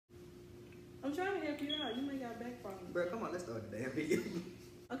I'm trying to help you out. You may got back problems. Bro, come on, let's start the damn video.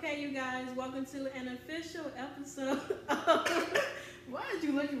 Okay, you guys, welcome to an official episode of... Why did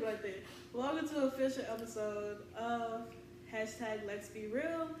you look at me like that? Welcome to an official episode of hashtag Let's Be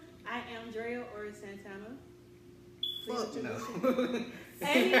Real. I am Drea or Santana. Fuck no.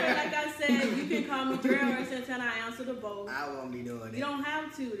 Anyway, like I said, you can call me Drea or Santana. I answer to both. I won't be doing it. You don't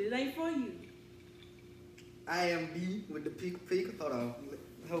have to. It ain't for you. I am D with the pick. Hold on.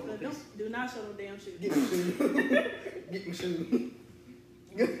 Hold on, please. Do not show no damn shit. Get my shoe. Get my shoe.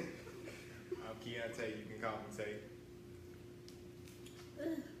 I'm Keontae. You can call me Tay.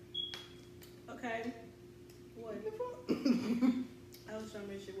 Okay. What? I was trying to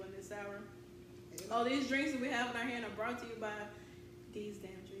make sure it wasn't this sour. Oh, these drinks that we have in our hand are brought to you by these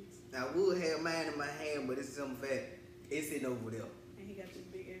damn drinks. I would have mine in my hand, but it's some fat. It's sitting over there. And he got this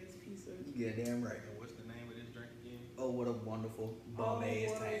big ass piece of. You get damn right. And what's the name of this drink again? Oh, what a wonderful bomb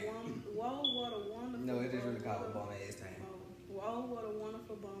ass time. Whoa, what a wonderful. No, it just really called a bomb ass time. Whoa, what a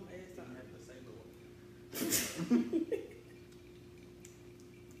wonderful bomb ass time.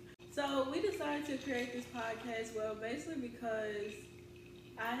 So we decided to create this podcast, well, basically because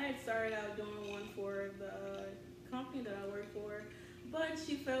I had started out doing one for the company that I work for, but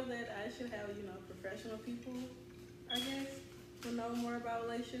she felt that I should have, professional people, I guess, who know more about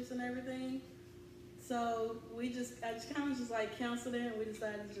relationships and everything. So I just kind of just like canceled it, and we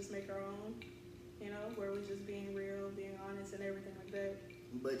decided to just make our own, where we're just being real, being honest, and everything like that.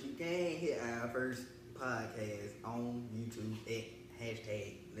 But you can hit our first podcast on YouTube at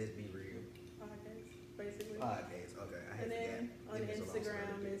hashtag Let's Be Real. Podcast, basically. Podcast, okay. I And then on Give me some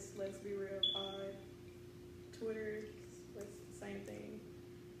Instagram, it's Let's Be Real Pod. Twitter, it's the same thing.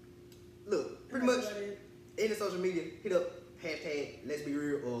 Look, pretty much any social media, hit up hashtag Let's Be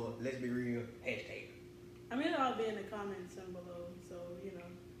Real or Let's Be Real hashtag. I mean, it'll all be in the comments down below, so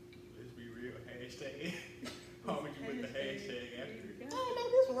Let's be real hashtag. Why would you put the hashtag after it? I don't know,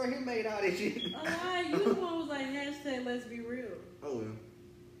 this one right here made all this shit. Oh, why? You the one was like hashtag Let's Be Real. Oh,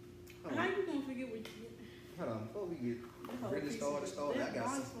 well. How you gonna forget what you get? Hold on, before we get really started, I got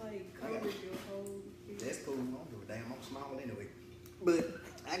some. Like covers your whole. That's cool. I don't give a damn. I'm small anyway. But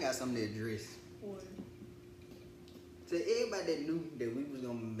I got something to address. What? To everybody that knew that we was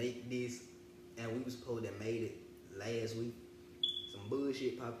gonna make this and we was supposed to have made it last week, some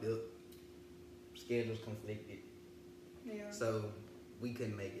bullshit popped up. Schedules conflicted. Yeah. So we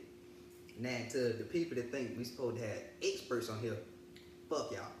couldn't make it. Now to the people that think we supposed to have experts on here,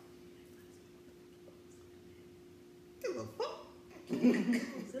 fuck y'all. Give a fuck.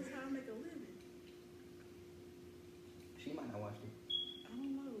 That's how I make a living. She might not watch it. I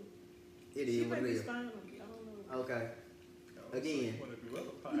don't know. It is what it is. She might be spying on me. I don't know. Okay. Again. Want to do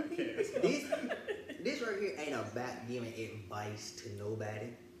other podcasts? This right here ain't about giving advice to nobody.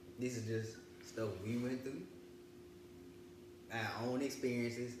 This is just stuff we went through. Our own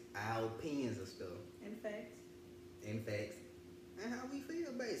experiences, our opinions of stuff. And facts. And facts. And how we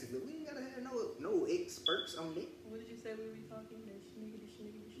feel, basically. We ain't gotta have no experts on it. What did you say we were talking? That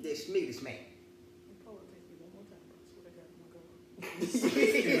schmiggity. That schmiggity smack. Pull it, take me one more time, bro. Swear to God,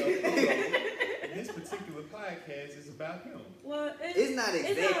 I'm In this particular podcast is about him. Well, it's not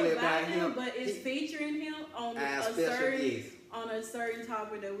exactly about him, but it's featuring him on a certain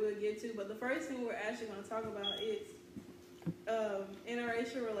topic that we'll get to. But the first thing we're actually going to talk about is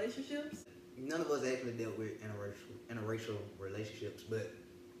interracial relationships. None of us actually dealt with interracial relationships, but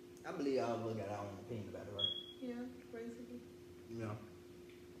I believe all of us got our own opinion about it, right? Yeah, basically.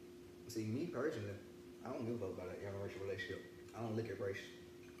 See, me personally, I don't give a fuck about an interracial relationship. I don't look at race.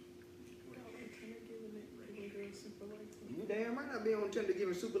 You damn right I be on Tinder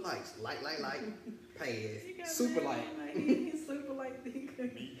giving super likes. Like, pass. Super like. He's super like. He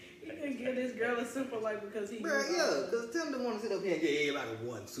can give this girl a super like because he. Bro, yeah, because Tinder want to sit up here and get everybody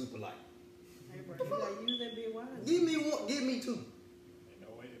one super like. Hey, bro, you gotta use that big wise. Give me one, give me two. No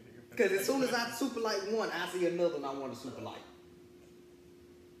way, nigga. Because as soon as I super like one, I see another and I want to super like.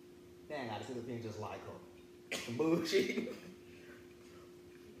 Then I gotta sit up here and just like her. Some bullshit.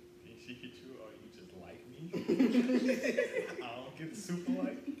 Did she hit you or you just like me? I don't get the super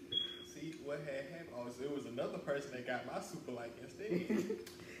like. See what had happened? Oh, so it was another person that got my super like instead.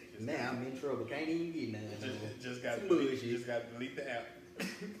 Now I'm in trouble. Can't even get none. Just got to delete the app.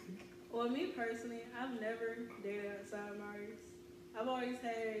 Well, me personally, I've never dated outside my race. I've always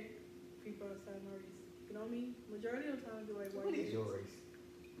had people outside my race. You know what I mean? Majority of the time, be like, what is your race?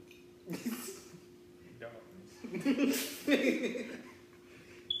 Darkness.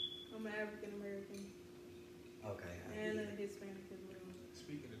 I'm an African American. Okay. And a Hispanic as well.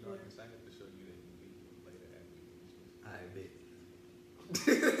 Speaking of darkness, I have to show you that movie later after. I bet.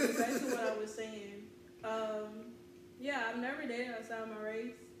 Back to what I I was saying. Yeah, I've never dated outside my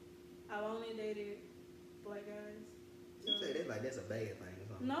race. I've only dated black guys. You say that like that's a bad thing or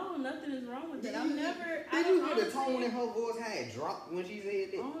something. No, nothing is wrong with that. Did I've never. Did you hear the tone in her voice how it dropped when she said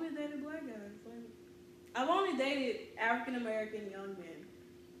I that? only dated black guys. Like, I've only dated African American young men.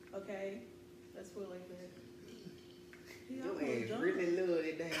 Okay, let's put it like that. Your ass really love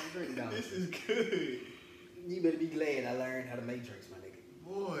that damn drink, don't This is good. you better be glad I learned how to make drinks, my nigga.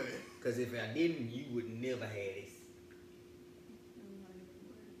 Boy. Cause if I didn't, you would never have this.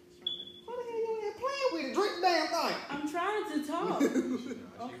 What the hell you ain't playing with? Drink the damn thing. I'm trying to talk. She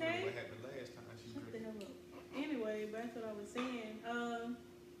Okay. What happened last time she Shut the drank? hell up. Anyway, back to what I was saying.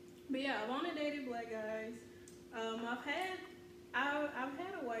 But yeah, I've only dated black guys. I've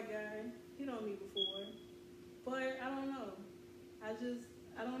had a white guy. He known me before, but I don't know.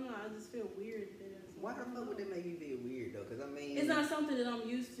 I don't know. I just feel weird. Why the fuck would that make you feel weird though? Cause I mean, It's not something that I'm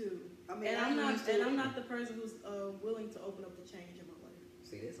used to. I mean, And I'm I'm not the person who's willing to open up the change in my life.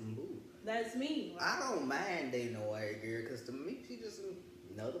 See, that's some bull. That's me. I don't mind dating a white girl, cause to me, she just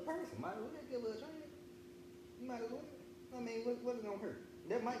another person. Might as well give her a chance. You might as well. I mean, what's gonna hurt?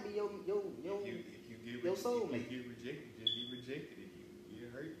 That might be your If you get soulmate. If you get rejected, just be rejected. If you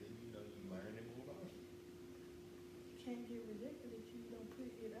get hurt, then you know you learn and move on. You can't get rejected if you don't put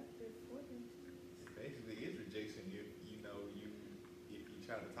it out there for them. Basically, it's rejection if you know if you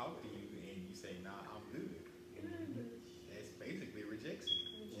try to talk to you and you say nah, I'm good. That's basically rejection.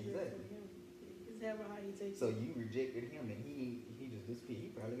 Exactly. Is that how you take So you rejected him and he just disappeared. He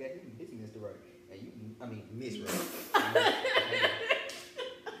probably got his Mr. Right. And you, I mean, Miss Right.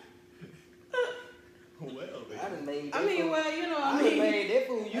 Well, I done made that I mean, fool. well, you know, I I done mean, made that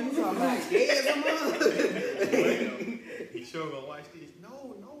fool. You talking about gas a month? well, he sure gonna watch this.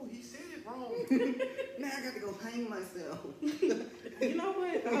 No, he said it wrong. Now I got to go hang myself. you know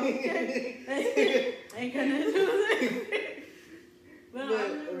what? Okay. Ain't got nothing to do with it.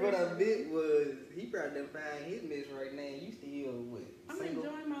 But a bit was, he probably done find his miss right now. You still what? I'm Single?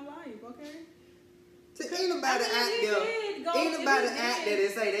 enjoying my life, okay? Ain't nobody out there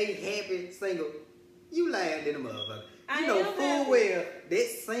that say they happy single. You lying to the motherfucker. You know full well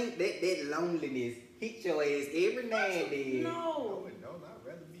that loneliness hit your ass every now and then. No. I'd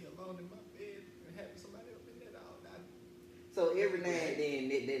rather be alone in my bed and having somebody up in that all night. So every now and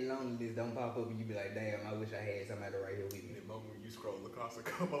then that loneliness don't pop up and you be like, damn, I wish I had somebody right here with me. The moment when you scroll across a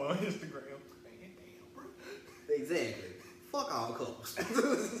couple on Instagram, man, damn, bro. Exactly. Fuck all couples.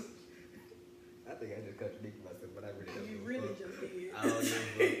 I think I just contradicted myself, but I really don't. You give a really fuck. just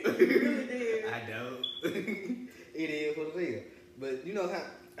did. I don't give a fuck. You really did. I don't. It is what it is. But you know how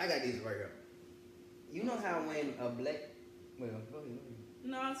I got this right here. You know how when a black go ahead.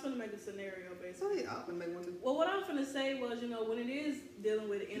 No, I was going to make a scenario basically. So yeah, I'm gonna make one too. Well, what I was going to say was, you know, when it is dealing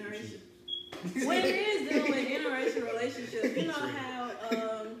with interracial, relationships, you know how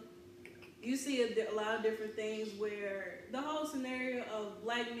you see a lot of different things where the whole scenario of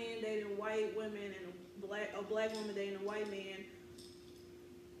black men dating white women and a black woman dating a white man,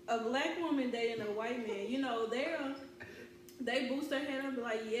 a black woman dating a white man, you know, they boost their head up and be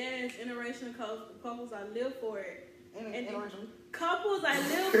like, yes, interracial couples, I live for it. And couples, I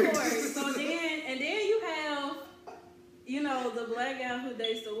live for it. So then you have, you know, the black guy who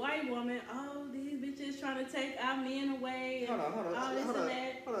dates the white woman. Oh, these bitches trying to take our men away. And Hold on.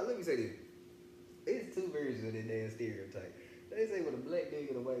 Hold on. Let me say this. It's two versions of that damn stereotype. They say with a black dude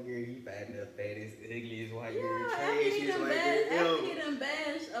and a white girl, he find the fattest, ugliest white girl, trashiest white girl. After he done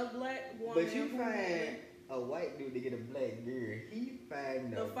bash a black woman. But you find a white dude to get a black girl, he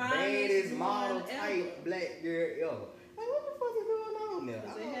find the finest baddest model one type ever. black girl ever. Like, what the fuck is going on there?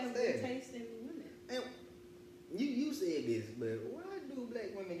 Because I they don't have good understand. taste in women. And you said this, but why do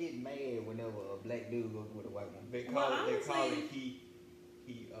black women get mad whenever a black dude goes with a white woman? They call it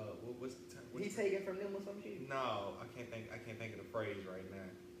what's the term? He taken from them or some shit? No, I can't think of the phrase right now.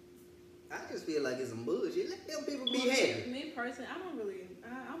 I just feel like it's some bullshit. Let them people be happy. Me personally,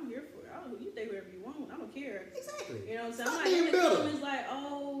 I'm here for it. You think whatever you want. I don't care. Exactly. You know what I'm saying? Stop I'm being like, in the bitter. comments like,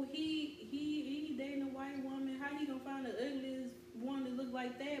 oh, he dating a white woman. How he gonna find the ugliest one that look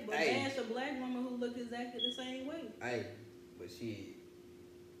like that? But bash a black woman who look exactly the same way. Hey, but she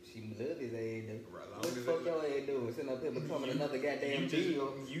love his ass though. Right, What the fuck your ass doing? Sitting up here becoming another goddamn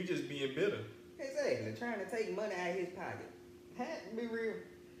deal. You just being bitter. Exactly. Trying to take money out of his pocket. Had to be real.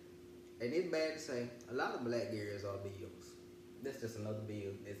 And it's bad to say, a lot of black girls are bills. That's just another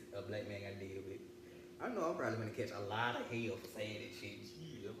bill that a black man got to deal with. I know I'm probably gonna catch a lot of hell for saying that shit.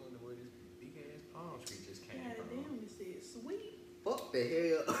 Gee, I wonder where this big ass palm tree just came God from. damn, you said sweet. Fuck the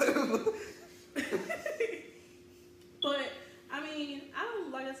hell. But I mean, I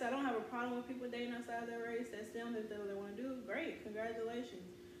don't, like I said, I don't have a problem with people dating outside their race. That's them. If that's what they want to do, great.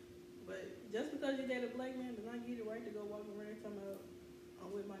 Congratulations. But just because you date a black man does not give you the right to go walk around talking about I'm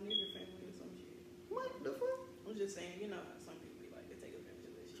with my nigger family or some shit. What the fuck? I'm just saying, you know how some people be like to take advantage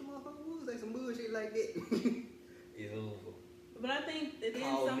of that shit. Some motherfucker would say some bullshit like that. It's over. But I think that then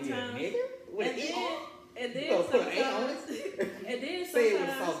Call sometimes, me a nigga? With an E on? and then You gonna put an A on sometimes, it? and then Say it with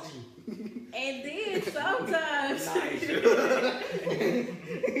a sometimes, soft G. and then sometimes. Nice.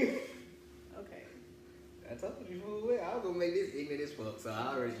 Okay. I told you, fool, I was gonna make this ignorant as fuck, so I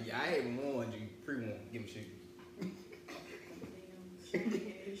haven't warned you, pre-warned, give me shoes. Damn,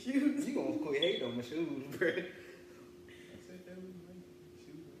 shiny ass shoes. You gonna quit hating on my shoes, bro. I said that was my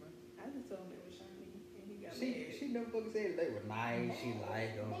shoes and my. I just told him it was shiny, and he got mad. She never fucking said they were nice, she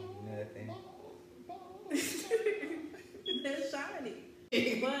liked them, nothing. They're shiny.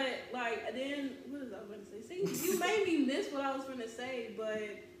 But like then what was I gonna say? See, you made me miss what I was gonna say, but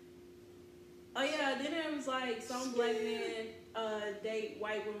oh yeah, then there was like some black men date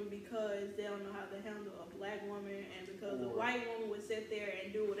white women because they don't know how to handle a black woman, and because the white woman would sit there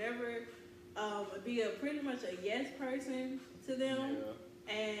and do whatever, be pretty much a yes person to them,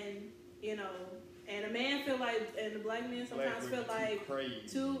 and you know. And a man feel like, and the black men sometimes feel like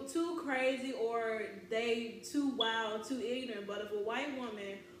too crazy, or they too wild, too ignorant. But if a white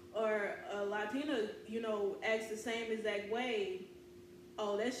woman or a Latina, you know, acts the same exact way,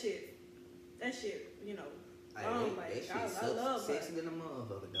 oh that shit, you know, I love that. Sexy than a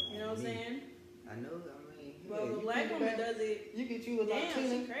motherfucker, though. You know what I'm saying? I know. I mean, but if a black woman does it, you get you a damn, Latina,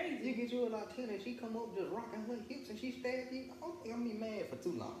 she crazy. You get you a Latina, she come up just rocking her hips and she stab you. I don't think I'm gonna be mad for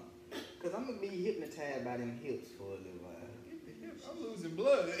too long. Cause I'm gonna be hypnotized by them hips for a little while. I'm losing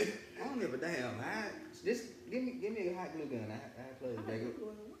blood. I don't give a damn. Just give me a hot glue gun. I play it back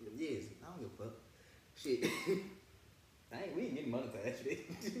up. Yes, I don't give a fuck. Shit. We ain't getting monetized shit.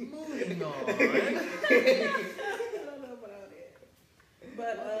 Moving on. I don't know about all that.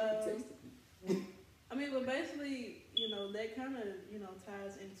 But I mean, but basically, you know, that kind of, you know,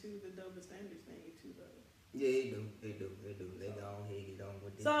 ties into the double standards thing too, though. Yeah, they do. They go on ahead, get on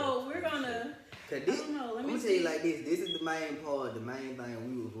with this. So we're gonna. I don't know. Let me tell you like this. This is the main part. The main thing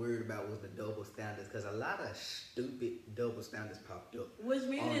we was worried about was the double standards, because a lot of stupid double standards popped up. Which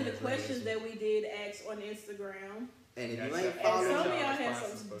meaning the questions that we did ask on Instagram. And if you ain't And following, some of y'all had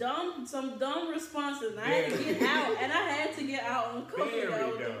some dumb responses. And I had to get out, and I had to get out on a couple of y'all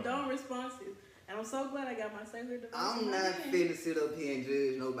with them dumb responses. And I'm so glad I got my cellular device. I'm not finna sit up here and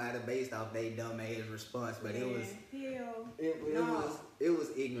judge nobody based off their dumb ass response, but it was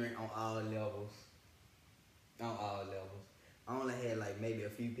ignorant on all levels. I only had like maybe a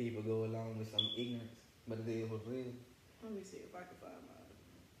few people go along with some ignorance, but it is what it is. Let me see if I can find mine.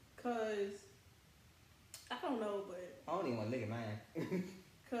 Cause I don't know, but I don't even want to look at mine.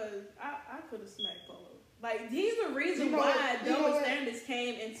 Cause I could have smacked Polo. Like, he's the reason why double standards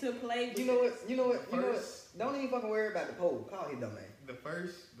came into play. You know what? Don't even fucking worry about the poll. Call his dumb ass. The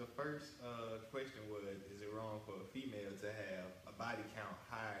first question was, is it wrong for a female to have a body count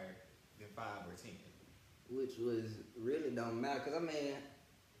higher than 5 or 10? Which was really don't matter, cause I mean,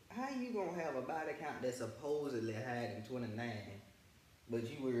 how you gonna have a body count that's supposedly higher than 29, but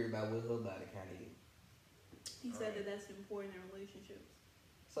you worry about what her body count is? He said that that's important in relationships.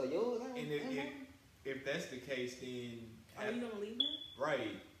 So yours ain't. And if that's the case, then are you gonna leave her?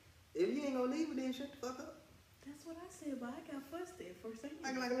 Right. If you ain't gonna leave her, then shut the fuck up. That's what I said, but I got fussed for saying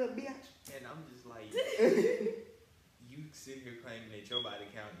like a little bitch. And I'm just like, you sit here claiming that your body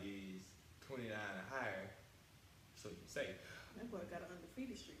count is 29 or higher, so you say. That boy got an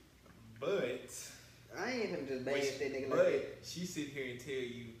undefeated streak. But I ain't even just bash that nigga like but that. she sit here and tell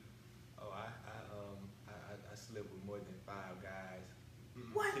you, oh, I slept with more than 5 guys.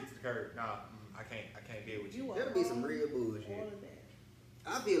 What? Kick to the curb. Nah, I can't be with you. That'll be some real bullshit. All of that.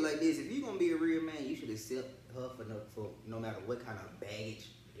 I feel like this: if you gonna be a real man, you should accept her for no matter what kind of baggage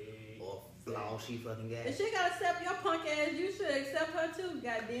or flaw she fucking got. If she gotta accept your punk ass, you should accept her too.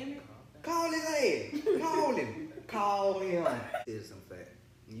 God damn it. Call his ass. Call him. Call him. Here's some fact.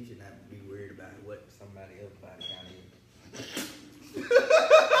 You should not be worried about what somebody else body count is.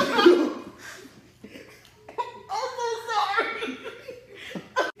 I'm so sorry.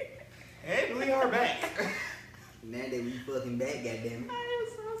 And we are back. Now that we fucking back, goddamn it. I am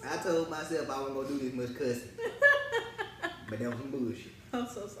so sorry. I told myself I wasn't gonna do this much cussing. But that was some bullshit. I'm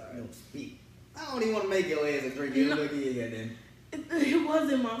so sorry. Don't speak. I don't even want to make your ass a drink. You look here, goddamn. It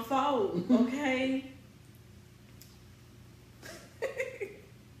wasn't my fault, okay?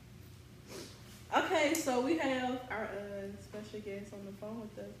 Okay, so we have our special guest on the phone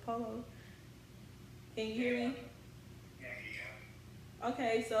with us, Polo. Can you hear me?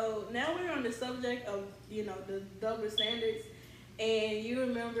 Okay, so now we're on the subject of the double standards, and you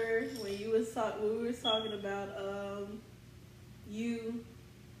remember when we were talking about you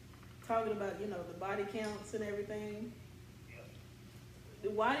talking about the body counts and everything.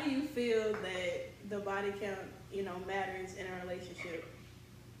 Why do you feel that the body count matters in a relationship?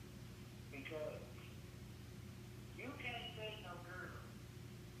 Because you can't say no girl,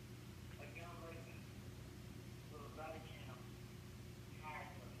 a young lady, with a body count higher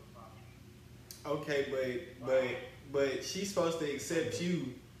than your body. Okay, but she's supposed to accept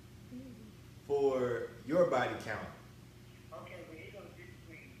you for your body count. Okay, but it's gonna be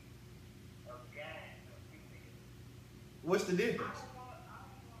between a guy and a female. What's the difference? I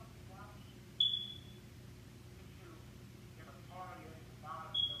don't want to watch you in a party or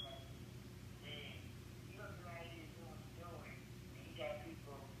about somebody, and you look like you're doing, and you got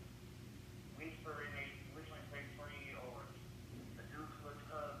people whispering their friend, or the dude looks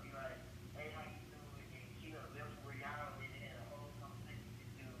up, be like, hey, how you doing? And she done left where y'all already had a whole conversation with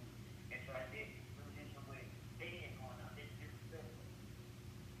this dude, and so I did do this way. They ain't going out. It's disrespectful.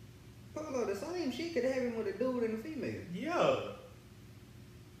 Polo, the same shit could happen with a dude and a female. Yeah.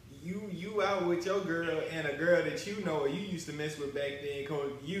 You out with your girl and a girl that you know or you used to mess with back then,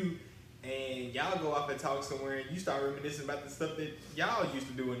 called you, and y'all go off and talk somewhere and you start reminiscing about the stuff that y'all used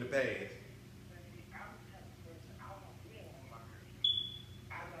to do in the past.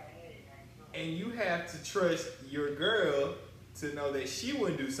 And you have to trust your girl to know that she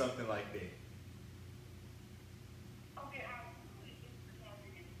wouldn't do something like that.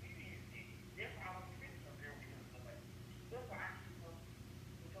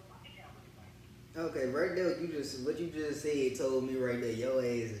 Okay, right there, what you just said told me right there, your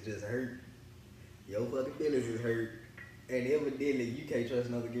ass is just hurt. Your fucking feelings is hurt. And evidently, you can't trust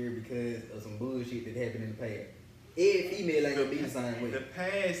another girl because of some bullshit that happened in the past. Every female ain't gonna be the same way. The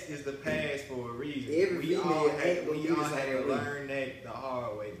past is the past for a reason. Every we all female ain't gonna be the had same to way. learn that the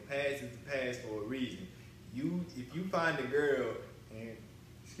hard way. The past is the past for a reason. If you find a girl and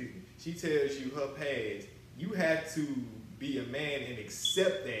she tells you her past, you have to be a man and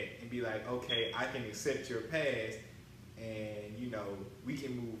accept that and be like, okay, I can accept your past, and we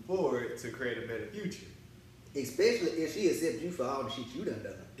can move forward to create a better future. Especially if she accepts you for all the shit you done.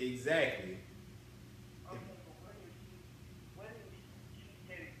 Exactly.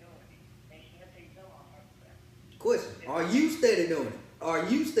 Question: are you steady doing it? Are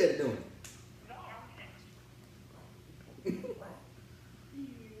you steady doing it?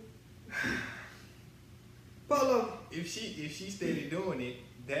 Polo. If she steady doing it,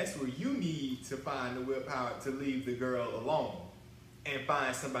 that's where you need to find the willpower to leave the girl alone and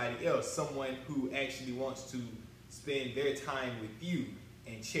find somebody else, someone who actually wants to spend their time with you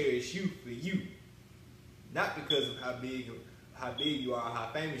and cherish you for you, not because of how big you are, how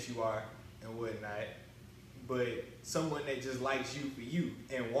famous you are, and whatnot, but someone that just likes you for you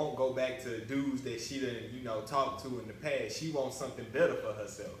and won't go back to dudes that she done talked to in the past. She wants something better for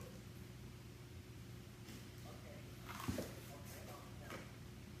herself.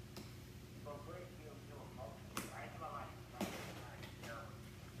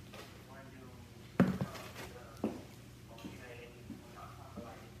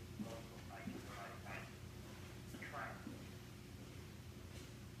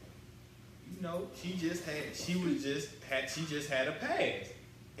 She just had a past,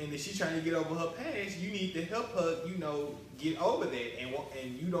 and if she's trying to get over her past, you need to help her, get over that, and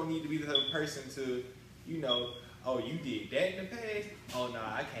you don't need to be the type of person to, oh, you did that in the past, oh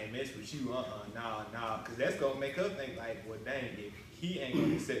nah, I can't mess with you, nah, because that's gonna make her think like, well, dang, if he ain't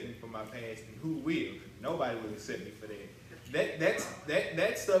gonna accept me for my past, then who will? Nobody will accept me for that.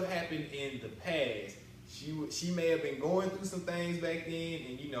 That stuff happened in the past. She may have been going through some things back then,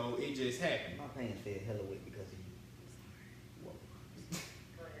 and it just happened. My pants feel hella wet because of you.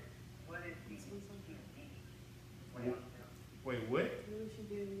 Wait, what? What did she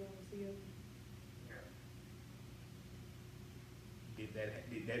do when y'all was together?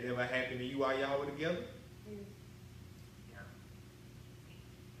 Did that ever happen to you while y'all were together? Yes.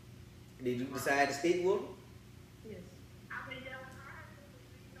 Did you decide to stick with him? Yes.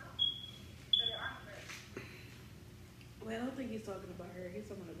 Well, I don't think he's talking about her. He's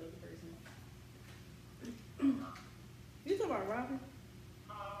talking about another person. You talking about Robin?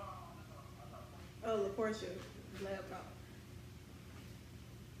 Oh, LaPortia laptop.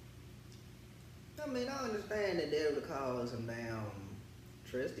 I mean, I understand that that would cause some damn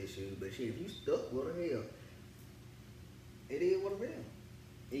trust issues, but shit, if you stuck with her, hell, it is what it is.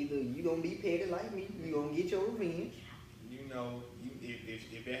 Either you gonna be petty like me, you gonna get your revenge.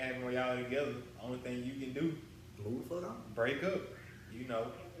 If it happened while y'all together, only thing you can do, move the fuck on. break up. You know,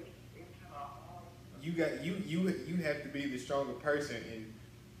 you got you have to be the stronger person and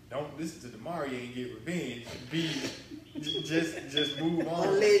don't listen to Demaria and get revenge. Just move on.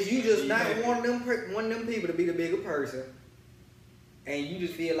 Unless you just not one of them people to be the bigger person, and you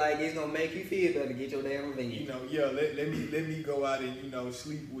just feel like it's gonna make you feel better to get your damn revenge. You know, yeah. Let me go out and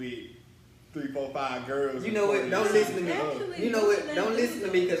sleep with 3, 4, 5 girls. You know what? Don't listen to me. Actually, You know what? what Don't would they listen do,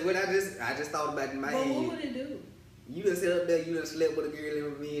 to me because what I just thought about in my But head. what would it do? You done sit up there, you done slept with a girl in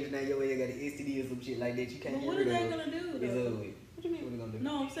revenge, and now your ass got an STD or some shit like that. You can't But get what rid is of that it. gonna do? It's Though? over with. What you mean what it gonna do?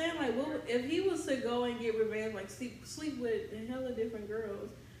 No, I'm saying like, if he was to go and get revenge, like sleep with a hella different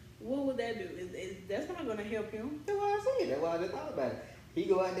girls, what would that do? That's not gonna help him. That's why I said. That's why I just thought about it. He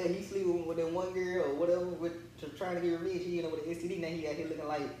go out there, he sleep with that one girl or whatever, trying to get revenge. He end up with an STD. Now he out here looking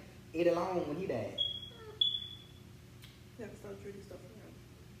like Eddie Long when he died. You have to stop treating stuff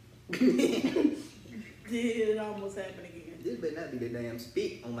around. It almost happened again. This better not be the damn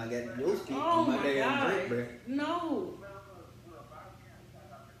spit on my goddamn your spit Oh on my my damn god! drink, bro. No.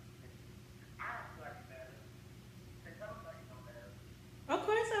 Of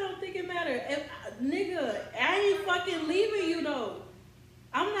course I don't think it matters. Nigga, I ain't fucking leaving you though.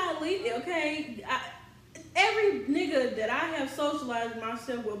 I'm not leaving, okay? Every nigga that I have socialized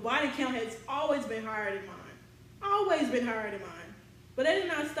myself with, body count has always been higher than mine. Always been higher than mine. But that did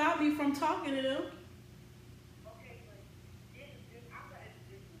not stop me from talking to them.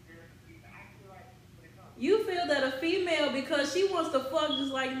 You feel that a female, because she wants to fuck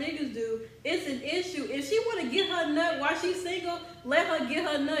just like niggas do, it's an issue. If she want to get her nut while she's single, let her get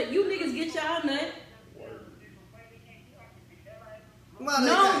her nut. You niggas get y'all nut.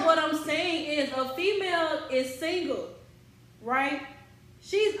 No, what I'm saying is a female is single, right?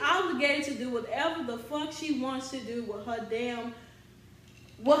 She's obligated to do whatever the fuck she wants to do with her damn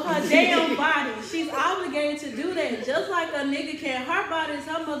body. She's obligated to do that. Just like a nigga can. Her body is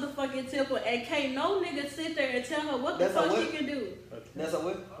her motherfucking temple, and can't no nigga sit there and tell her what the fuck she can do. That's a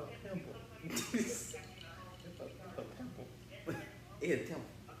what? It's a temple.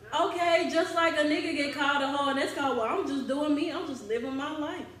 Okay, just like a nigga get called a hoe, and that's called, well, I'm just doing me. I'm just living my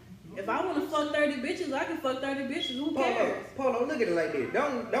life. If I want to fuck 30 bitches, I can fuck 30 bitches. Who cares? Polo, look at it like this.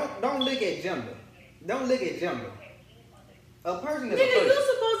 Don't look at gender. Don't look at gender. A person is Nigga, a person.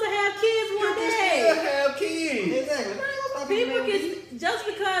 you supposed to have kids one You day. still have kids. Exactly. Man, don't stop People people can, just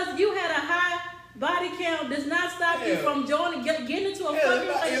because you had a high body count does not stop you from joining, getting into a fucking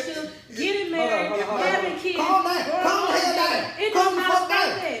relationship, getting married, having kids. Calm down. Calm the hell down. It Calm does the not fuck stop down.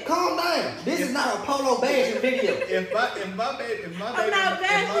 that. Calm down. This is not a polo bashing video. If my baby, I'm not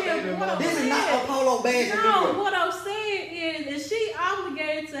bashing what I'm This is saying. not a polo bashing No, video. what I'm saying is she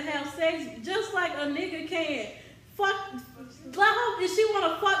obligated to have sex just like a nigga can. Fuck, let her, if she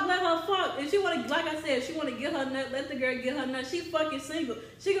wanna fuck, let her fuck. If she wanna, like I said, if she wanna get her nut, let the girl get her nut. She fucking single.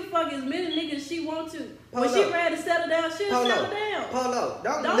 She can fuck as many niggas as she want to. When she ready to settle down, she'll settle down. Polo,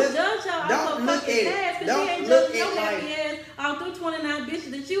 Don't judge her off her fucking past, because she ain't judging your happy ass out through 29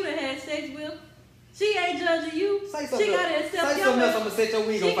 bitches that you done had sex with. She ain't judging you. Say something. She gotta accept Say your something else. I'm gonna set your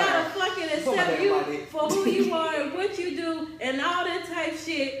wig on She gotta fire. fucking Somebody accept you about it. for who you are and what you do and all that type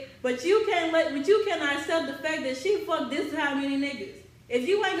shit. But you cannot accept the fact that she fucked this how many niggas. If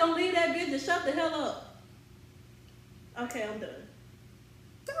you ain't gonna leave that bitch, then shut the hell up. Okay, I'm done.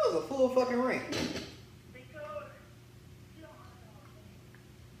 That was a full fucking rant.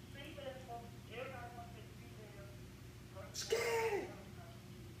 Scared.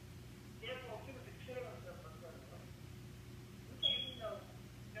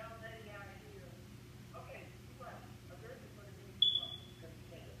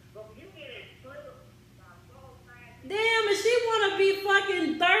 Damn, if she wanna be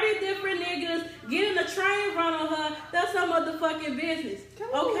fucking 30 different niggas, getting a train run on her, that's her motherfucking business.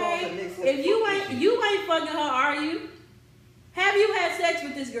 Okay? If you ain't fucking her, are you? Have you had sex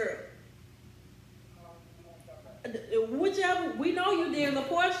with this girl? Whichever, we know you did, the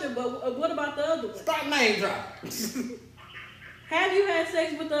portion, but what about the other one? Stop name dropping. Have you had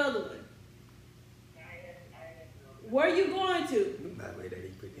sex with the other one? Where you going to? By the way, that he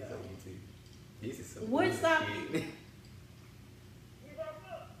put this on YouTube. This is some What stopped you?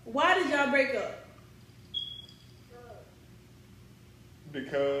 Why did y'all break up?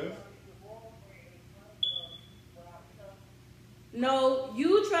 Because No,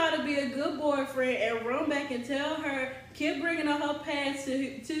 you try to be a good boyfriend and run back and tell her, keep bringing up her past to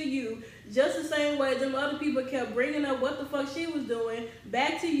you, just the same way them other people kept bringing up what the fuck she was doing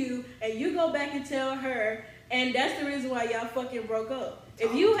back to you, and you go back and tell her, and that's the reason why y'all fucking broke up.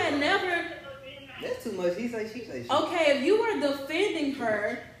 If you had never... That's too much. He say, she say. Shit. Okay, if you were defending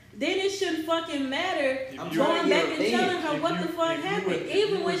her, then it shouldn't fucking matter I'm going trying to back get and offended. telling her If what you- the fuck if you happened. would- if Even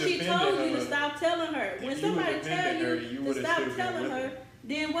you when would she defend told her, you to stop telling her. if When you somebody would tell defend you her, you to would've stop still been telling with her, her.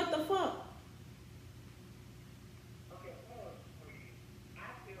 then what the fuck? Okay, hold on, please. I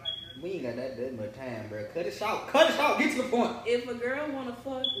feel like you're. We ain't got that much time, bro. Cut it short. Cut it short. Get to the point. If a girl wanna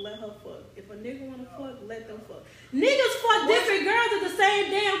fuck, let her fuck. If a nigga wanna fuck, let them fuck. Niggas fuck different girls at the same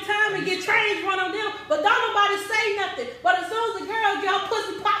damn time and get trains run on them, but don't nobody say nothing. But as soon as a girl get her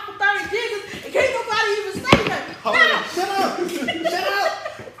pussy pop for 30 niggas, and can't nobody even say nothing. Hold Nah. on. Shut up. Shut up.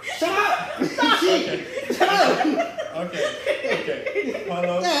 Shut up. Shut up. Okay. Hold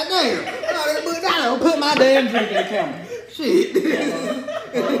on. God damn. I don't put my damn drink in the camera. Shit.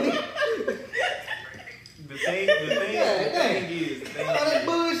 The thing is, All that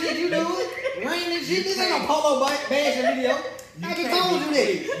bullshit you doing, raining shit, this ain't no polo bashing video. I just told you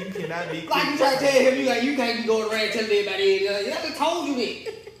that. You cannot be Like you try to tell him, you can't be going around telling everybody. I just told you that.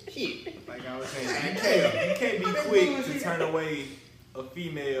 Shit. Like I was saying, you can't be quick to turn away a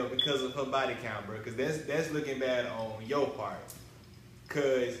female because of her body count, bro. Because that's looking bad on your part.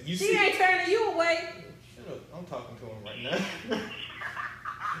 Cause you She see. ain't turning you away. Shut up! I'm talking to him right now.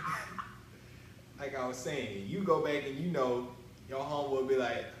 Like I was saying, you go back and you know your home will be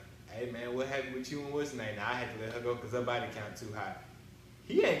like, "Hey man, what happened with you and what's name?" Now I had to let her go because her body count too high.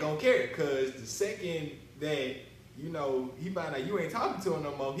 He ain't gonna care because the second that you know he find out you ain't talking to him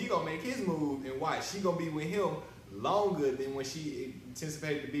no more, he gonna make his move and watch. She gonna be with him longer than when she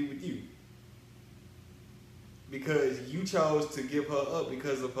anticipated to be with you. Because you chose to give her up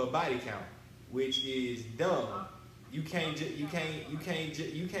because of her body count, which is dumb. You can't judge a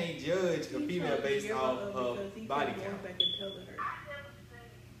He female told me based to give her off up of because he body kept going count. back and telling her. I never said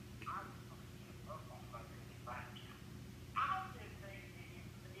I'm fucking up on fucking body count. I'm just saying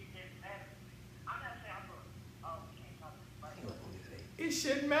it didn't matter to me. I'm not saying I'm going, oh, we can't talk about body count. It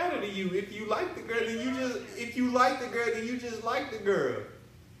shouldn't matter to you. If you like the girl, then you just like the girl.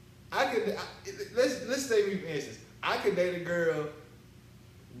 Let's say for instance, I could date a girl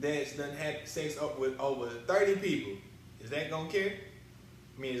that's done had sex up with over 30 people. Is that gonna care?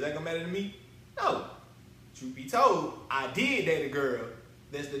 I mean, is that gonna matter to me? No. Truth be told, I did date a girl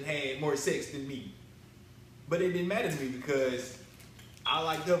that's done had more sex than me. But it didn't matter to me because I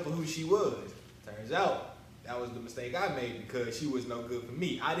liked her for who she was. Turns out, that was the mistake I made because she was no good for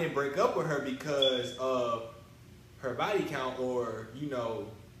me. I didn't break up with her because of her body count or, you know,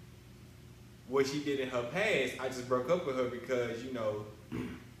 what she did in her past. I just broke up with her because, you know,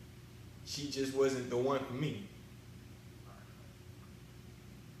 she just wasn't the one for me.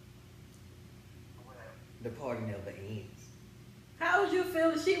 The party never ends. How would you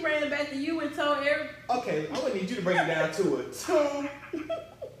feel if she ran back to you and told every? Okay, I'm gonna need you to break it down to a 2.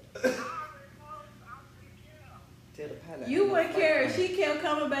 Tell the pilot. You wouldn't care if she kept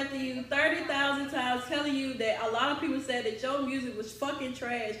coming back to you 30,000 times, telling you that a lot of people said that your music was fucking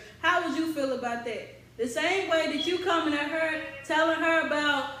trash. How would you feel about that? The same way that you coming at her, telling her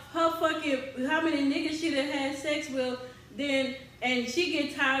about her fucking how many niggas she done had sex with, then and she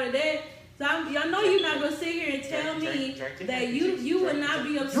get tired of that. So I know you're not gonna sit here and tell me that you would not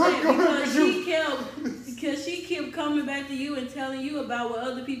be upset because she kept coming back to you and telling you about what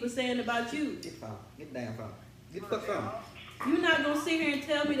other people saying about you. Get the phone. Get the damn phone. Get the fuck phone. You're not gonna sit here and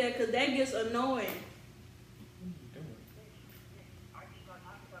tell me that because that gets annoying.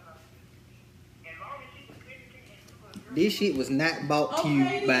 This shit was not bought to you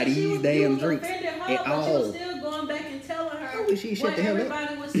Okay, by then, these you damn was drinks offended her, at but you was all. still going back and telling her I wish she'd shut what the hell up.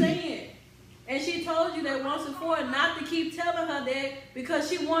 everybody was saying. And she told you that once before not to keep telling her that because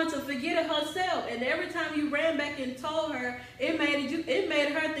she wanted to forget it herself. And every time you ran back and told her, it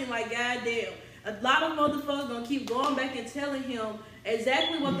made her think like, God damn, a lot of motherfuckers gonna keep going back and telling him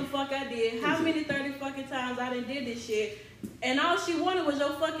exactly what the fuck I did, how many 30 fucking times I done did this shit. And all she wanted was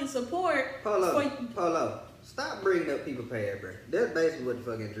your fucking support. Polo. Stop bringing up people past, bro. That's basically what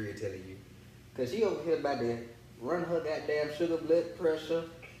the fucking Drea telling you. Cause she over here about to run her goddamn sugar, blood pressure,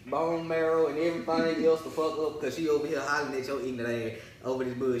 bone marrow, and everything else to fuck up. Cause she over here hollering at your ignorant ass over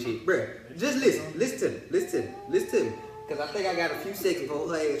this bullshit, bro. Just listen to me. Cause I think I got a few seconds before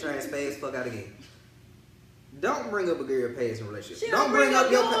her ass trying to spaz fuck out again. Don't bring up a girl past in relationship. She don't bring up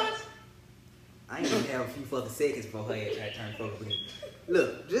your yours. past. I ain't even have a few fucking seconds before her ass try to turn fuck up again.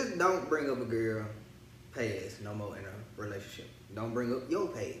 Look, just don't bring up a girl past no more in a relationship. Don't bring up your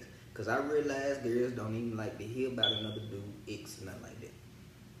past. Cause I realize girls don't even like to hear about another dude, ex, nothing like that.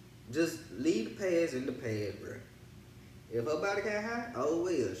 Just leave the past in the past, bro. If her body can't high, oh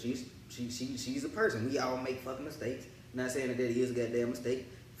well. She's a person. We all make fucking mistakes. Not saying that is a goddamn mistake.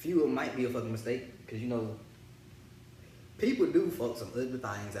 Few of them might be a fucking mistake. Cause you know, people do fuck some ugly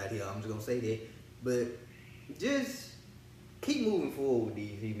things out here. I'm just gonna say that, but just keep moving forward with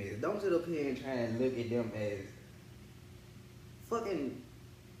these females. Don't sit up here and try and look at them as fucking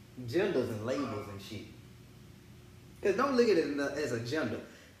genders and labels and shit. Cause don't look at it as a gender.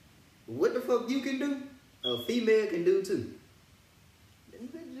 What the fuck you can do, a female can do too.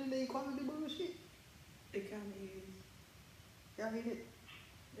 Isn't that just equality bullshit? It kind of is. Y'all hear it?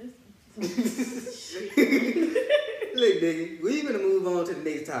 It's shit. Look, nigga, we gonna move on to the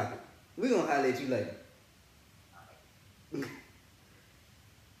next topic. We gonna holler at you later.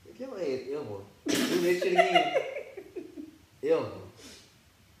 If your ass ever do that shit again, ever.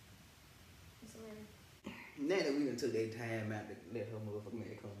 Sorry. Now that we done took that time out to let her motherfucking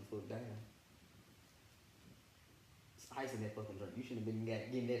man come and fuck down. It's ice in that fucking drink. You shouldn't have been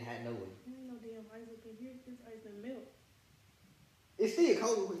getting that hot no way. There ain't no damn ice up in here. This ice and milk. It's still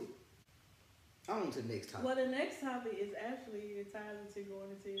cold with it. On to the next topic. Well, the next topic is actually it ties into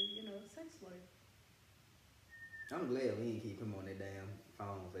going into, sex life. I'm glad we didn't keep him on that damn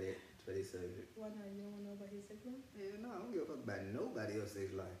phone for this subject. Why not? You don't want to know about his sex life? Hell no, I don't give a fuck about nobody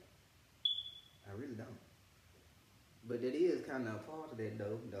else's life. I really don't. But that is kind of a part of that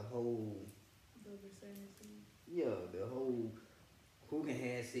though. The whole, The percentage. yeah, the whole who can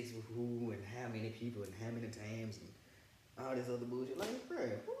have sex with who and how many people and how many times and all this other bullshit. Like,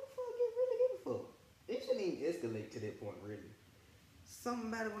 bruh, who the fuck really give a fuck? It shouldn't even escalate to that point, really.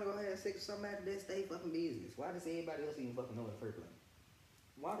 Somebody wanna go have sex with somebody, that's their fucking business. Why does anybody else even fucking know in the first place?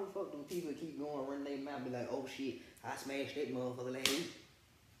 Why the fuck do people keep going running their mouth and be like, oh shit, I smashed that motherfucker last week?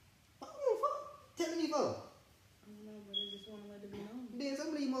 I don't give a fuck. Telling me for. I don't know, but I just want to let it be known. Then some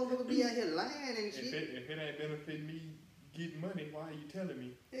of these motherfuckers be out here lying and shit. If it ain't benefiting me getting money, why are you telling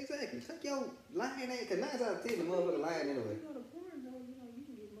me? Exactly. Take your lying ass, cause 9 out of 10 the motherfucker lying anyway. You go to porn though, you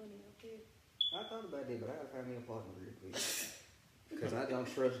can get money out there. I thought about that, but I gotta find me a partner real quick. Cause I don't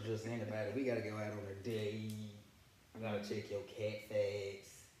trust just anybody. We gotta go out on a date. I gotta check your cat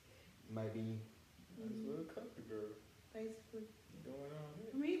facts. Might be. That's what a couple girl Basically. going on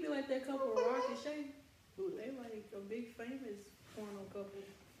I mean, you be like that couple Rock and Shay. Who They like a big famous porno couple.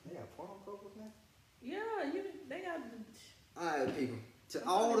 They got porno couples now? Yeah, they got the. Alright, people. To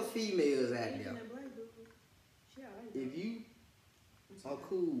all the females out there, That black dude. She alright. if you are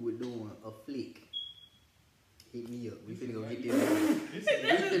cool with doing a flick, hit me up. We finna go get this. This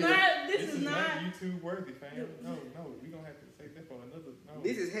This is not. YouTube worthy, fam. No, we gonna have to take that for another. No.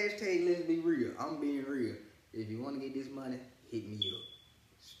 This is hashtag let's be real. I'm being real. If you wanna get this money, hit me up.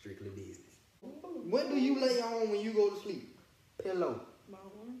 Strictly business. What do you lay on when you go to sleep? Pillow. My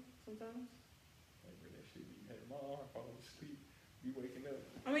arm sometimes. That shit be had my arm falling asleep. Be waking up.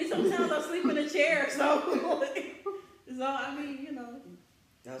 I mean, sometimes I sleep in a chair, so. So I mean,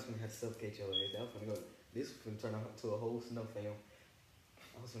 I was gonna have to suffocate your ass. I was gonna go. This was gonna turn out to a whole snow film.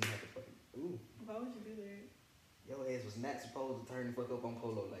 I was gonna have to fucking. Ooh. Why would you do that? Your ass was not supposed to turn the fuck up on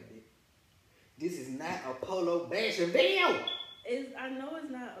polo like that. This is not a polo bashing video. I know it's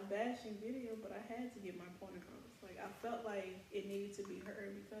not a bashing video, but I had to get my point across. Like, I felt like it needed to be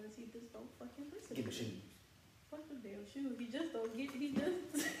heard because he just don't fucking listen. Give me to shoes. Fuck the damn shoes. He just don't get. He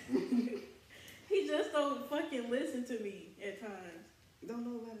just. He just don't fucking listen to me at times. Don't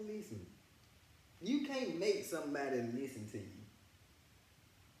nobody listen. You can't make somebody listen to you.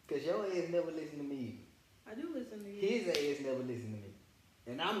 Cause your ass never listen to me. I do listen to you. His ass never listen to me.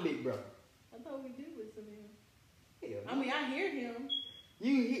 And I'm big brother. I thought we did listen to him. Hell no. I mean, I hear him.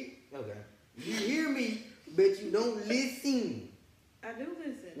 You hear, okay. You hear me, but you don't listen. I do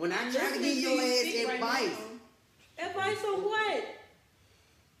listen. When I I'm try to listening give your you ass speak right advice. now. Advice on what?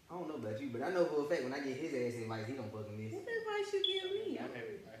 I don't know about you, but I know for a fact when I get his ass advice, he don't fucking listen. What advice you give me? I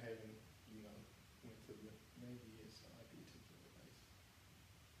haven't, went to the Navy yet, so I do take your advice.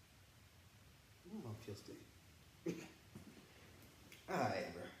 I'm on pistol. Alright,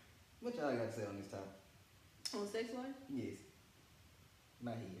 bro. What y'all got to say on this topic? On sex life? Yes.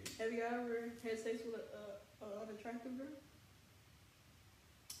 My head. Have you ever had sex with an unattractive girl?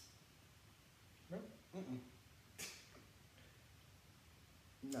 No, Mm-mm.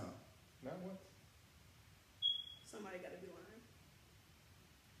 No. not once. Somebody got to be lying.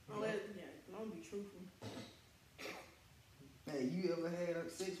 No. I'm gonna be truthful. Hey, you ever had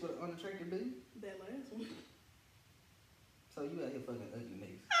sex with an unattractive dude? That last one. So you out here fucking ugly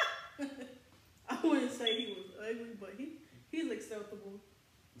niggas. I wouldn't say he was ugly, but he's acceptable.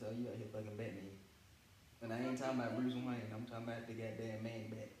 So you out here fucking Batman. And I ain't talking about Bruce Wayne. I'm talking about the goddamn man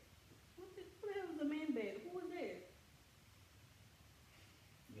bat. What the hell is a man bed? Who was that?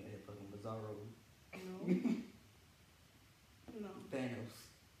 You out here fucking Bizarro. No. No. Thanos.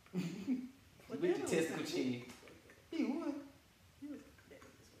 What With the Thanos? testicle chin. He won.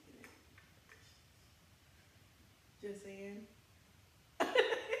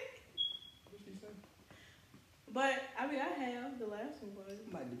 But I mean, I have the last one, but I'm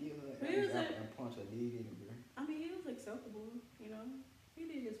about to give her But it was an apple and punch her dig in it, bro. I mean, he was acceptable. You know, he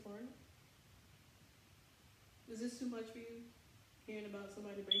did his part. Is this too much for you? Hearing about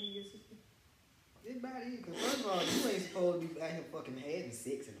somebody banging your sister? It's about it, because first of all, you ain't supposed to be out here fucking having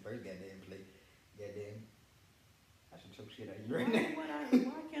sex in the first goddamn place. Goddamn. I should choke shit out of you right now.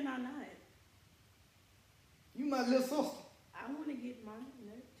 Why can I not? You my little sister. I want to get mine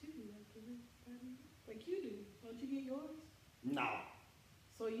that too. Like you do. Don't you get yours? No.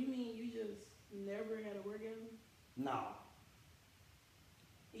 So you mean you just never had an orgasm? No.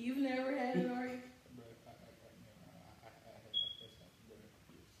 You've never had an orgasm?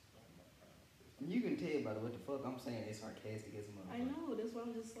 You can tell by what the fuck I'm saying. It's sarcastic as a motherfucker. I know. That's why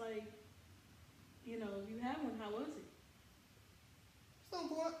I'm just like, you know, if you had one, how was it? Some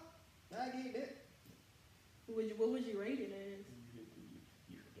point. I get that. What would you rate it as?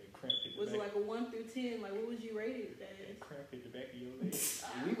 Was it like a 1 through 10? Like, what would you rate it as? Cramp at the back of your leg.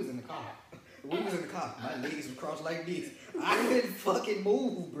 We was in the car. My legs were crossed like this. I couldn't fucking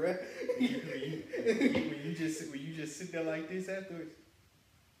move, bruh. when you just sit there like this afterwards.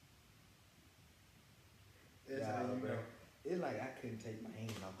 That's how you know. It's like I couldn't take my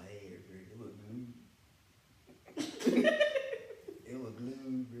hands off my head, bro. It was glued. It was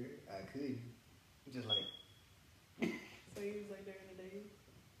glued, bro. I couldn't. Just like. So you was like during the day.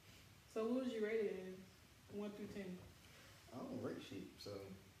 So what would you rate it as? 1 through 10. I don't rate shit, so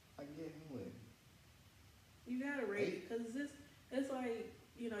I can get him what? You gotta rate it, cause it's like,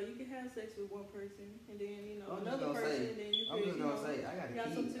 you know, you can have sex with one person and then, you know, another person, and then you I'm could, just you gonna know, say I got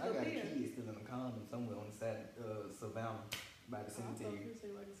a something kid. to I got a compare. kid still in a condom somewhere on the side of Savannah by the I thought cemetery. you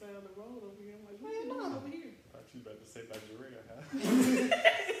say like the side of the road over here. I'm like, Man, what's you doing no. over here? I thought you about to say about Jarrell, huh?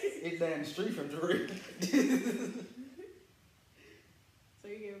 It's down the street from Drake. So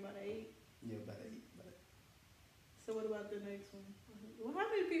you gave about an 8. Yeah, about 8. So what about the next one? Well, how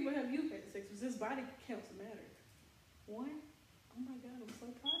many people have you had sex with? This body counts matter. 1? Oh my God, I'm so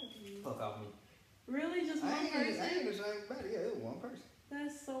proud of you. Fuck off me. Really, just one I ain't person? the same body. Yeah, it was one person.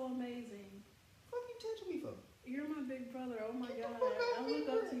 That's so amazing. Fuck you touching me for? You're my big brother. Oh my Get the God, fuck out I of me, look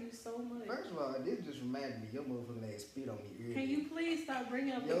up bro. to you so much. First of all, this just reminded me your motherfucking ass spit on me earlier. Can you please stop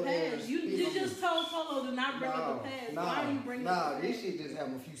bringing up Your the ass past? You spit on just me. told Polo to not bring up the past. Why are you bringing up the this past? shit just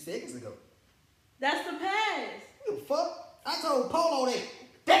happened a few seconds ago. That's the past. What the fuck? I told Polo that.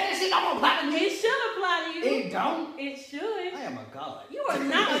 That shit don't apply to me. It should apply to you. It don't. It should. I am a god. You are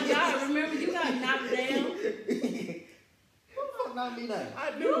not a god. Remember, you got knocked down. Who the fuck not me now?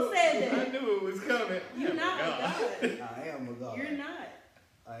 I knew You said that. I knew it was coming. You're not a god. I am a god. You're not.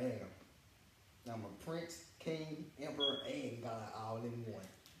 I am. I'm a prince, king, emperor, and god all in one.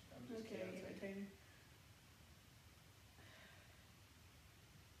 Okay, entertainer.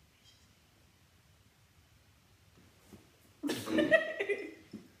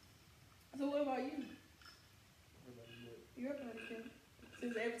 So what about you? Your body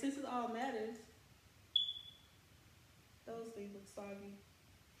count. Since it all matters, those things look soggy.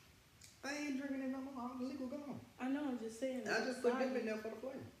 I ain't drinking it no more. I'm liquid gone. I know, I'm just saying. I just put them in there for the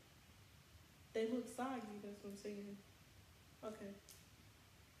flavor. They look soggy, that's what I'm saying. Okay.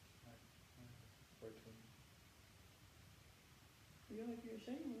 You look like you're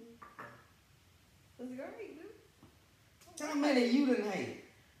ashamed of it. That's great, dude. How many you done had?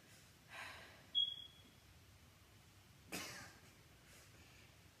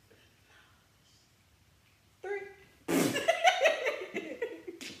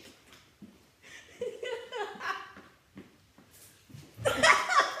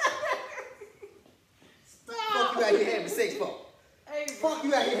 Fuck you out here having sex for? Hey, Fuck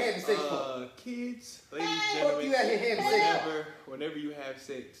you out here having sex for? Kids, ladies, Fuck you out here having sex for? whenever you have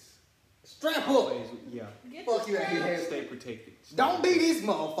sex, Strap up. always, yeah, Get Fuck the you out here strap. having stay sex. protected. Don't be this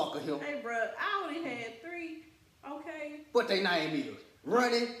motherfucker here. Hey, bro, I only had 3. Okay. What they name is?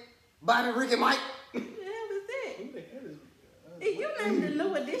 Running, Bobby, Rick, and Mike. What the hell is that? Who the hell is? Hey, you named the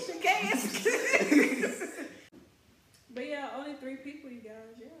new edition cast. But yeah, only 3 people, you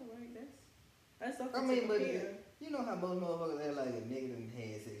guys. Yeah, like that's something I mean, to but compare. you know how most motherfuckers they like a nigga done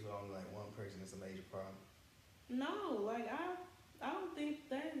had sex with only like one person. It's a major problem. No, like I don't think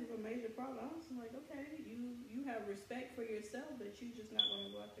that is a major problem. I was like, okay, you have respect for yourself that you just not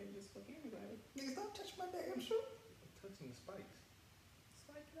gonna go out there and just fuck anybody. Nigga, stop touching my damn shoe. Touching the spikes.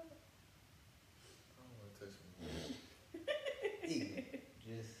 Spike it up. I don't want to touch them. Ignorant.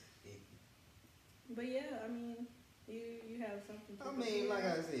 Just ignorant. But yeah, I mean, you have something to I mean, like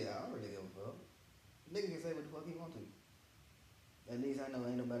compare. I said, I don't really give a fuck. Nigga can say what the fuck he want to. At least I know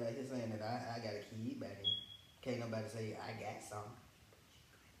ain't nobody out here saying that I got a kid back then. Can't nobody say I got something.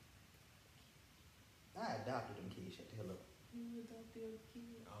 I adopted them kids. Shut the hell up. You adopted your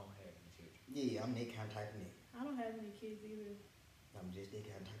kid. I don't have any children. Yeah, I'm that kind of type of nigga. I don't have any kids either. I'm just that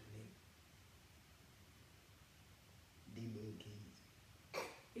kind of type of nigga. D-bug kids.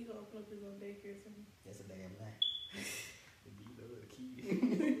 He gonna open up his own daycare center. That's a damn lie. D-bug kid.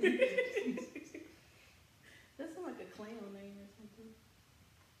 That sounds like a clown name or something.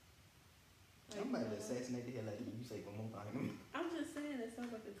 I'm about to assassinate the hell out of you. You say one more thing. I'm just saying it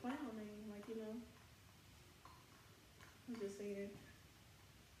sounds like a clown name, like, you know. I'm just saying.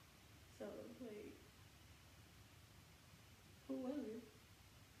 So, wait. Who was it?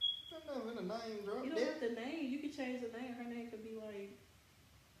 I'm not gonna name drop. You don't have the name. You can change the name. Her name could be like.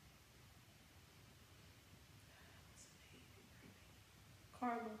 What's her name?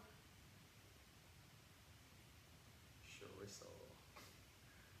 Carla. Sure, so.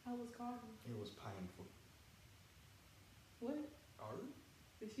 How was Carla? It was painful. What? Alright.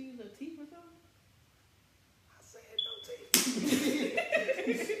 Did she use her teeth or something? I said no teeth.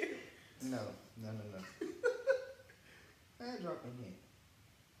 No. I dropped in here.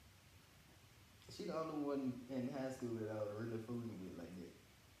 She the only one in high school that I was really fooling with like that.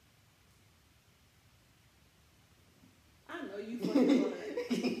 I know you fucking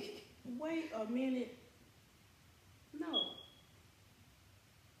lying. Wait a minute. No.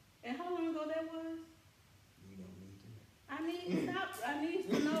 And how long ago that was? You don't need to know. I need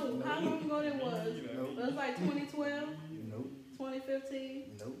to know how long ago that was. Nope. It was like 2012, Nope.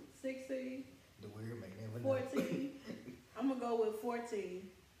 2015, Nope. 16, The weird may never know. 14. I'm gonna go with 14.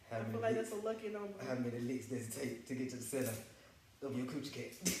 I feel like that's a lucky number. How many licks does it take to get to the center of your coochie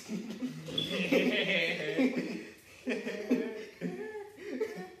cat?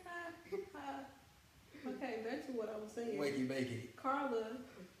 Okay, back to what I was saying. Wakey bakey. Carla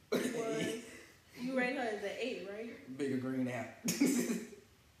was, you rate her as an 8, right? Bigger green out. Did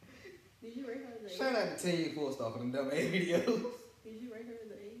you rate her as an 8? Shout out to Team 4-star for them dumb ass videos. Did you rate her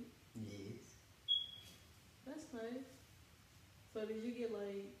as an 8? Yes. That's nice. So did you get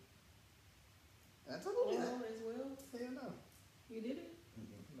like I told you oil that. as well? Hell no. You did it?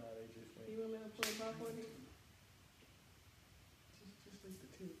 No, they just went. You want me to put a pop on it? Just leave the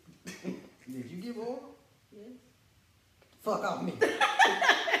tip. Did you give oil? Yes. Fuck off me.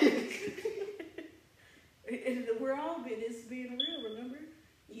 We're all being real, remember?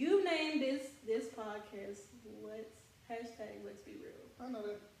 You named this podcast Let's be real. I know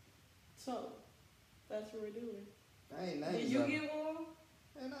that. So that's what we're doing. I ain't named Did you something. give oil?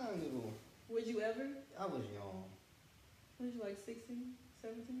 And I don't give oil. Would you ever? I was young. Was you like 16,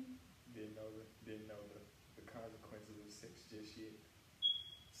 17? Didn't know the consequences of sex just yet.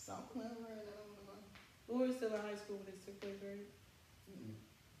 Something right now. We were still in high school when this took place, right?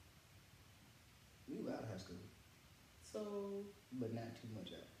 We were out of high school, So but not too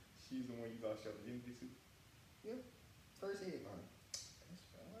much out. She's the one you lost your virginity to. First head on. That's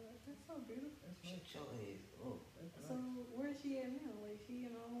fine. that's so beautiful. That's Shut nice. your ass up. That's So nice. where is she at now? Like she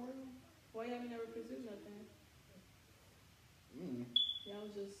in her own world? Why y'all never pursued nothing? Y'all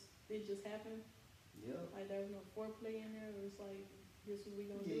it just happened? Yeah. Like there was no foreplay in there? It was like, this is what we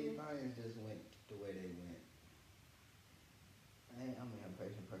gonna Yeah, do? mine just went the way they went. I'm an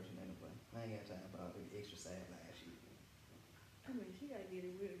impatient person anyway. I ain't got time for all the extra sideline shit. I mean, she gotta get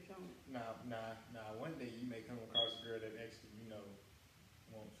it with her, Sean. Nah. One day you may come across a girl that actually,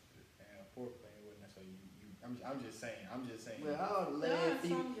 wants to have foreplay and whatnot. So I'm just saying. Well, all the There are last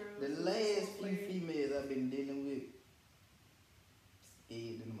some girls the who last few foreplay. females I've been dealing with,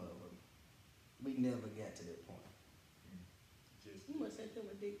 scared them mother. We never got to that point. Just, You must send them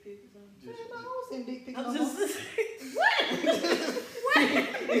a dick pic or something. Man, I don't send dick pics I'm no just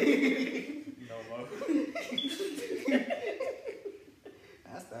no more.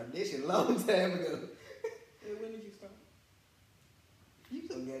 I started this shit a long time ago. Hey, when did you start? You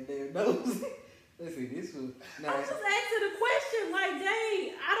so goddamn nosy. Let's see, this was. I was just asking the question, like,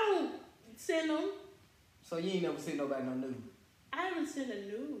 dang, I don't send them. So you ain't never seen nobody no nude? I haven't sent a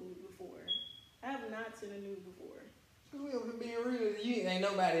nude before. I have not sent a nude before. Cause we over being real, you ain't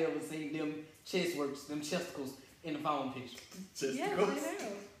nobody ever seen them chest works, them chesticles in the phone picture. Yes, I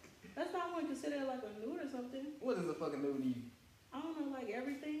have. That's not one considered like a nude or something. What is a fucking nude to you? I don't know, like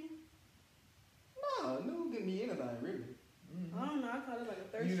everything. No, nude can be anything, really. I don't know. I call it like a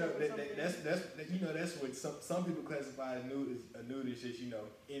thirst You know trap or something. that's what some people classify as nude is just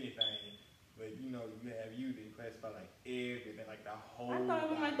anything, but you have you that classify like everything, like the whole. I thought it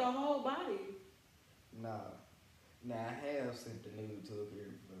was like the whole body. Nah, I have sent the nude to a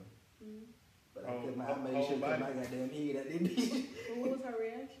girl before. But Whole- I made sure whole that body? my goddamn head I didn't. She But what was her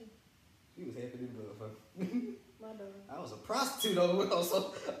reaction? was happy to motherfucker. My dog. I was a prostitute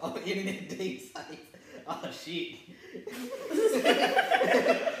also on internet date sites. I Oh shit. We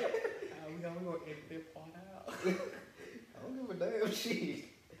gonna edit that part out. I don't give a damn shit.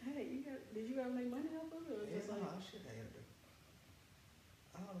 Hey, did you ever make money off of it? Or just like, I should have.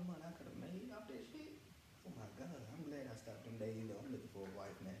 All the money I could have made off that shit. Oh my god, I'm glad I stopped them days though. I'm looking for a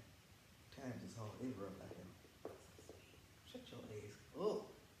wife now. Times is hard. It's rough out here. Shut your ass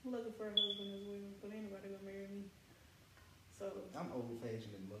up. I'm looking for a husband as well, but ain't nobody gonna marry me. So I'm old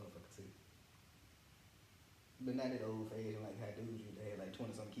fashioned as motherfucker too. But not that old fashioned like how dudes used to have like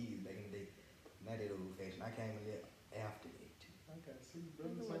 20 some kids back in the day. Not that old fashioned. I came a little after that too. Okay, see,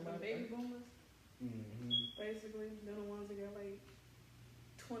 like brother, the baby boomers, Mm-hmm. basically, they're the ones that got like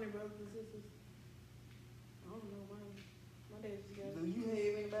 20 brothers and sisters. I don't know, my dad just got. Do you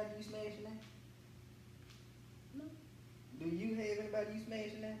have anybody you smashing now? No. Do you have anybody you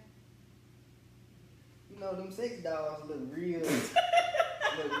smashing now? You know, them sex dolls look real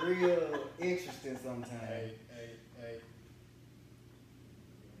interesting sometimes. Hey.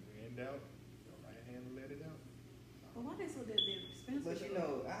 We in doubt. Go right hand and let it out. But why they so damn expensive? But you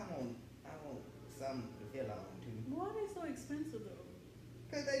know, I want something to feel on too. Why are they so expensive though?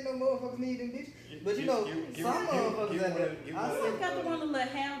 Cause they know motherfuckers need them bitches. But you know, some motherfuckers out there. I still got the one the little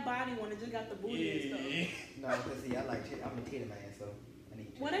half body one that just got the booty and stuff. No, cause see, I like shit. I'm a titty man, so I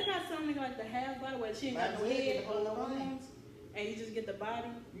need. Well, they got something like the half body where she ain't got no head or no arms, and you just get the body.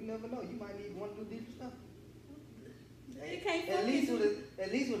 You never know. You might need one to do different stuff. It can't. At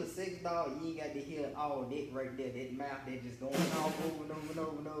least with a sex doll, you ain't got to hear all that right there. That mouth that just going off over and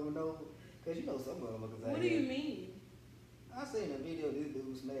over. Cause you know some motherfuckers out What do here. you mean? I seen a video. This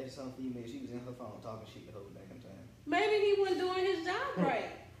dude smashed some female. She was in her phone talking shit the whole damn time. Maybe he wasn't doing his job right.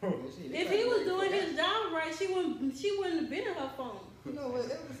 If he was doing his job right, she wouldn't have been in her phone. You know what?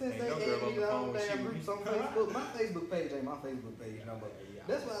 Ever since they Ain't no gave girl me on the the phone old with damn you. groups on Facebook, my Facebook page ain't my Facebook page no more.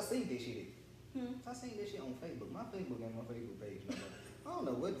 That's why I seen this shit. I seen this shit on Facebook. My Facebook ain't my Facebook page no more. I don't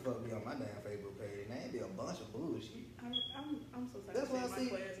know what the fuck be on my damn Facebook page. Now it be a bunch of bullshit. I'm so sorry. That's why I my see-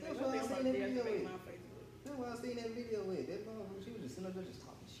 classmates. that's why I think seen I'm that about to video deactivate with- my Facebook. That's why I seen that video with that motherfucker. She was just sitting up there just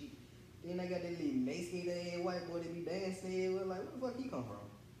talking shit. Then they got that little emaciated ass white boy that be dancing there. Well, like, where the fuck he come from?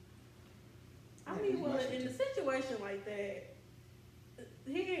 I mean, well, in a situation like that,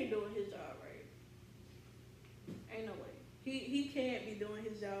 he ain't doing his job right. Ain't no way. He can't be doing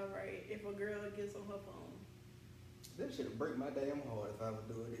his job right if a girl gets on her phone. That shit'd break my damn heart if I was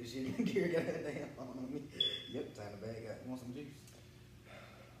doing this shit and Gary got that damn phone on me. Yep, time to bag out. Want some juice?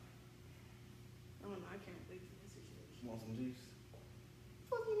 I don't know. I can't wait for this situation. Want some juice?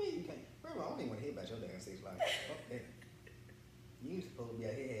 Fuck you mean you can't? Bro, I don't even want to hear about your damn sex life. Fuck that. You ain't supposed to be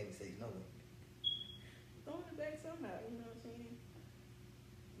out here having sex, no way. Throwing it back somehow, you know what I'm saying?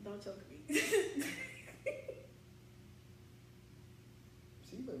 Don't choke me.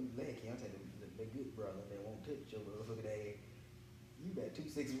 See, you better be lucky. I'm telling you, the good brother that won't touch your motherfucking ass. You got 2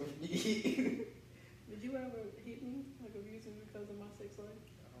 6 with me. Did you ever hit me, like abuse me because of my sex life?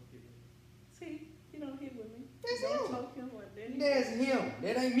 I don't get it. See, you don't hit with me. That's Don't him. choke him like that. That's him.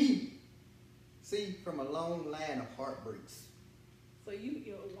 That ain't me. See, from a long line of heartbreaks. So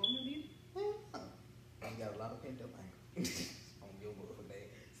you're a woman, dude? I got a lot of pent up anger on your motherfucking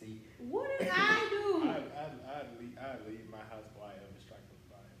ass. See, What did I do? I'd leave my house before I ever strike a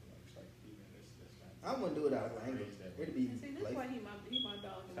fire. Like strike a female. That's not. I wouldn't do it out of anger. It'd be And see, this is why he my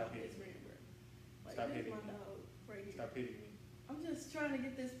dog and Stop my hitting best friend, bro. Like, Stop this hitting my me. dog right here. Stop hitting me. I'm just trying to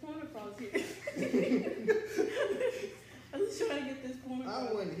get this point across here. I'm just trying to get this point across.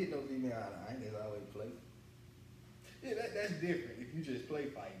 I wouldn't hit no female out of anger. I always play. Yeah, that's different. If you just play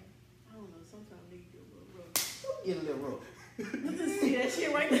fighting. I don't know, sometimes they get a little rough. Get a little rough. See that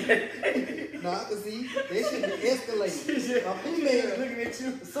shit right there? No, I can see that should be escalated. A female looking at you.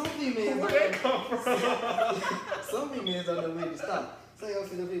 Some females Where that come from? some females don't know when to stop. Say, oh,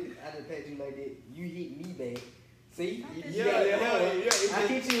 see, I just pat you like that. You hit me back. See? You got a little hard. I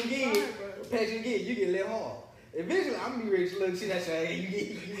hit you again. Sorry, bro. Pat you again. You get a little hard. Eventually, I'm gonna be ready to look shit at your ass. You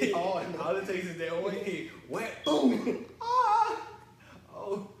get hard. All it takes is that one hit. Wet. Boom. Ah!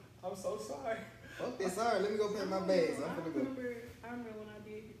 Oh, I'm so sorry. Fuck this. Sorry. Let me go pack my bags. I'm gonna go. I remember when I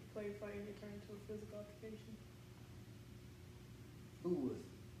did play fight and it turned into a physical altercation. Who was?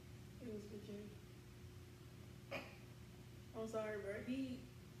 It was legit. I'm sorry, bro. He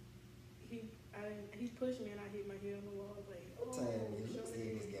pushed me and I hit my head on the wall. I was like, oh, Time is. Let's see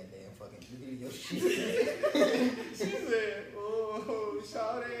this shorty. goddamn fucking video shit. She said, oh,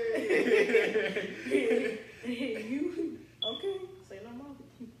 shawty. Hey, you okay? Say no more.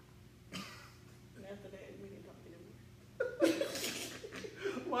 And after that, we didn't talk anymore.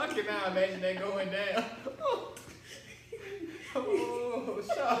 Why can I imagine that going down? Oh,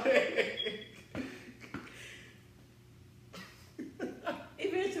 shawty.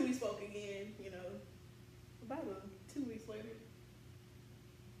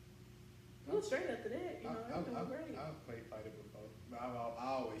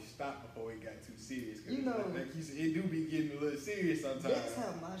 serious. Cause You know, like you said, it do be getting a little serious sometimes. that's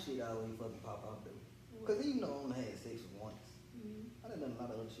how my shit always fucking pop off though. Cause even though I only had sex once, I done a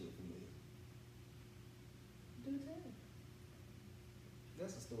lot of other shit with females. Do tell.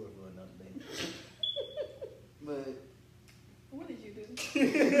 That's a story for another day. But What did you do?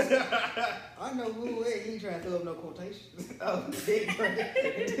 I know who he ain't trying to throw up no quotations. Oh, dick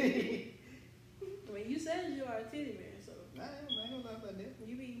break. When you said you are a titty man, so I ain't gonna lie about that.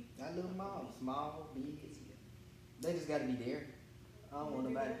 you be. I love them all, small, big. They just gotta be there. I don't want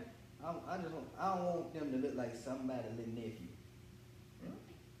nobody. I don't want them to look like somebody's little nephew.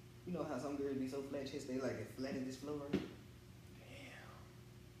 You know how some girls be so flat chested, they like as flat as this floor. Damn.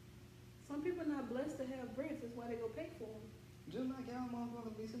 Some people not blessed to have breasts. That's why they go pay for them. Just like y'all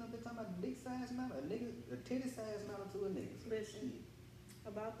motherfuckers be sitting up there talking about dick size matter, a titty size matter to a nigga. Listen,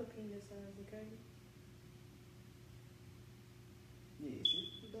 about the penis size, okay? Yeah,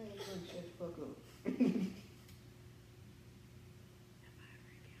 shit. Damn, buddy, shut the fuck up.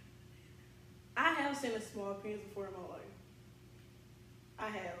 I have seen a small penis before in my life. I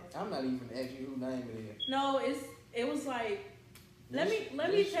have. I'm not even gonna ask you who name it is. No, it was like. Let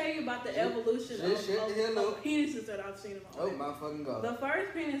me tell you about the evolution of penises that I've seen in my life. Oh my fucking god. The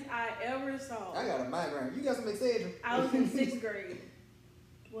first penis I ever saw. I got a migraine. You got some Excedrin? I was in 6th grade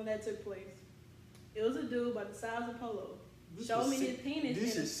when that took place. It was a dude by the size of Polo. Showed me his penis.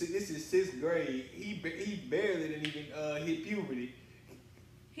 This is 6th grade. He barely didn't even hit puberty.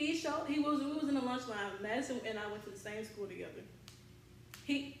 We was in the lunch line. Madison and I went to the same school together.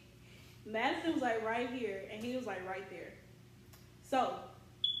 Madison was like right here, and he was like right there. So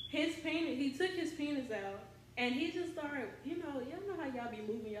his penis, he took his penis out, and he just started, y'all know how y'all be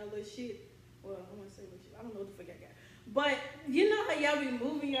moving y'all little shit. Well, I want to say what shit. I don't know what the fuck I got. But you know how y'all be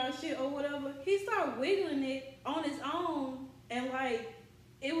moving y'all shit or whatever. He started wiggling it on his own, and like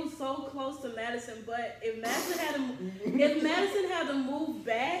it was so close to Madison. But if Madison had to move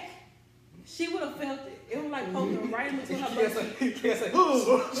back, she would have felt it. It was like poking right into her butt.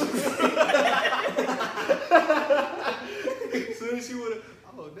 Soon as she would have,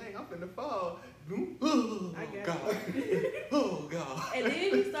 oh dang, I'm finna fall. I got God. Oh God. And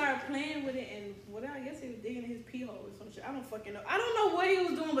then he started playing with it, and I guess he was digging in his pee hole or some shit. I don't fucking know. I don't know what he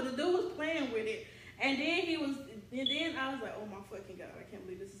was doing, but the dude was playing with it. And then I was like, oh my fucking God, I can't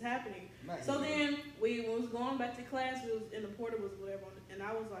believe this is happening. So then we was going back to class, we was in the porter was whatever, and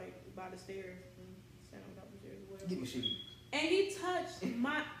I was like by the stairs, standing on top of the stairs or whatever. Get my shit. And he touched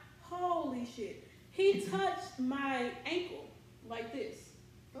my, holy shit, he touched my ankle like this.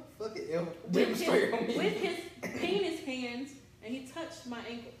 Oh, fuck it, L. Demonstrate on me. With his penis hands, and he touched my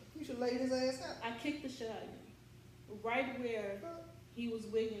ankle. You should lay his ass out. I kicked the shit out of him. Right where he was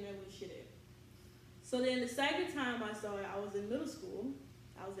wiggling that with shit at. So then the second time I saw it, I was in middle school.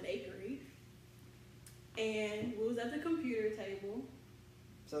 I was in 8th grade. And we was at the computer table.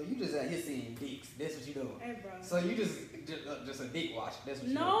 So you just out here seeing dicks. That's what you doing. Hey, bro. So you just a dick watch. That's what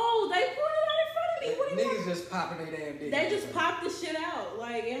you doing. No, they put it out in front of me. What do you Niggas want? just popping their damn dick. They just popped the shit out.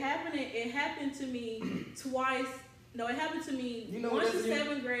 Like it happened to me twice. No, it happened to me once in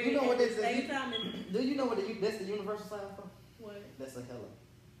 7th grade. You know what this is? Do you know what that's the universal sign for? What? That's a hello.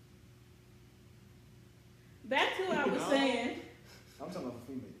 Back to what I was saying. I'm talking about for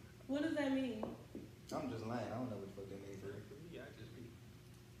female. What does that mean? I'm just lying. I don't know what the fuck that means. Yeah, I just be.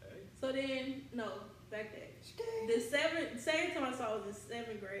 Hey. So then, back there. The second time I saw it was in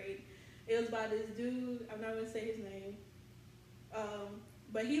 7th grade. It was by this dude. I'm not gonna say his name,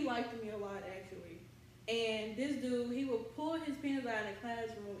 but he liked me a lot actually. And this dude, he would pull his penis out in the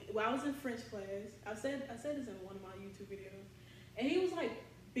classroom. Well, I was in French class. I said this in one of my YouTube videos. And he was like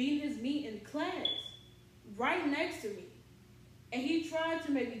beating his meat in class, right next to me. And he tried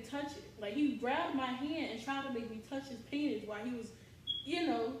to make me touch it. Like he grabbed my hand and tried to make me touch his penis while he was,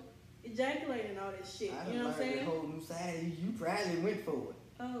 ejaculating all this shit. You know what I'm saying? A whole new side. You probably went for it.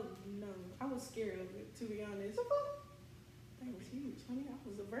 Oh no, I was scared of it, to be honest. That was huge, honey. I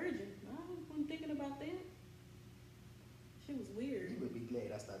was a virgin. I wasn't thinking about that. Shit was weird. You would be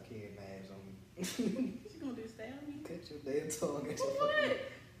glad I stopped carrying knives on me. She gonna do stab me? Cut your damn tongue. At For your what?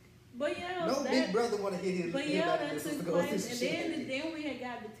 But yeah, no big brother want to hit his. But yeah, that took place. And then we had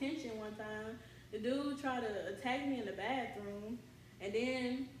got detention one time. The dude tried to attack me in the bathroom. And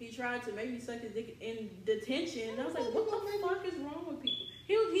then he tried to make me suck his dick in detention. And I was like, what the fuck is wrong with people?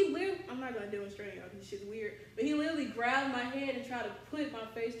 He literally, I'm not going to demonstrate y'all because this shit's weird. But he literally grabbed my head and tried to put my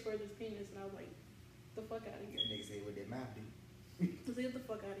face towards his penis. And I was like, the fuck out of here. They say what that mouth do. Just get the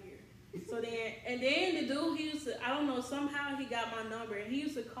fuck out of here. So then the dude, he used to, I don't know, somehow he got my number. And he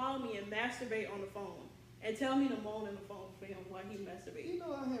used to call me and masturbate on the phone. and tell me to moan in the phone for him while he masturbates. You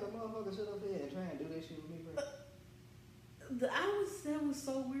know I had a motherfucker sit up here and try and do that shit with me, bro. That was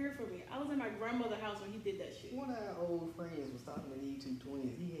so weird for me. I was in my grandmother's house when he did that shit. One of our old friends was talking to these two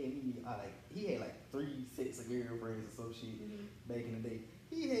twins. He had like 3 sets of girlfriends or some shit back in the day.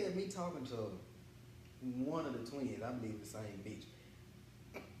 He had me talking to one of the twins. I believe the same bitch.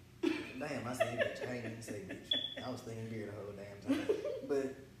 Damn, I said bitch. I ain't even say bitch. I was thinking beer the whole damn time.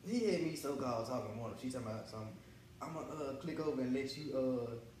 But he had me so-called talking to one of them. She talking about something. I'm gonna click over and let you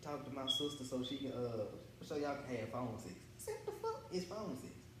talk to my sister so she can so y'all can have phone sex. I said, what the fuck is phone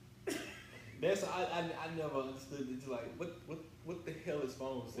sex? That's I never understood it. Like what the hell is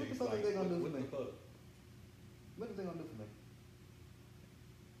phone sex? What the fuck like, is they gonna do what for the me? fuck? What is they gonna do for me?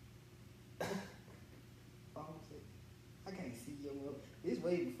 Phone sex. I can't see your mother. It's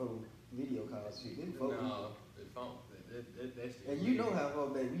way before video calls shit. It's before No, the phone. That shit. and you know how far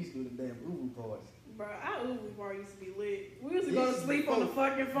back we used to do the damn Ubu parties. Bro, our Uber bar used to be lit. We used to go to sleep on the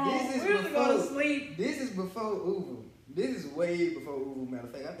fucking phone. This is We used to go to sleep. This is before Ubu. This is way before Ubu. Matter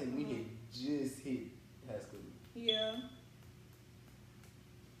of fact, I think we had just hit high school. Yeah.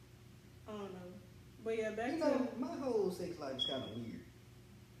 I don't know. But yeah, back You to... know, my whole sex life is kind of weird.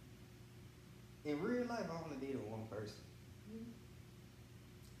 In real life, I only did it with one person.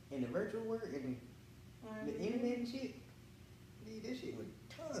 In the virtual world, in the internet and shit, did this shit with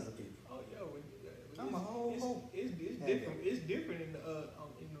tons of people. Oh yeah, I'm a whole hoe. It's different. It's different in the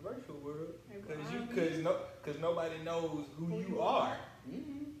virtual world because nobody knows who you are.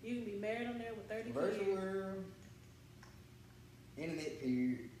 Mm-hmm. You can be married on there with 30 Virtual kids. world, internet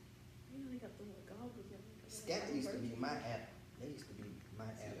period. You know they got the little goggles. Skype used to be my app. They used to be my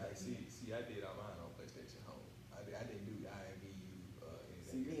app. See, I did all mine on PlayStation Home. I didn't do IMVU.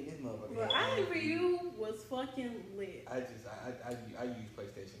 See, me and this motherfucker. But IMVU was fucking lit. I use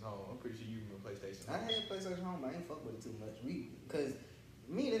PlayStation Home. I'm pretty sure you remember PlayStation I Home. had PlayStation Home, but I ain't fuck with it too much. Cause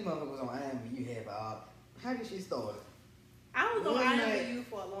me and this motherfucker was on IMVU half hour. How did shit start? I was on One IMVU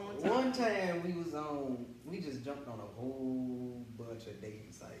for a long time. One time we just jumped on a whole bunch of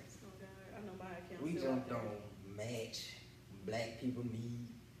dating sites. Oh God, I know my account. We still out jumped there. on Match, Black People Meet,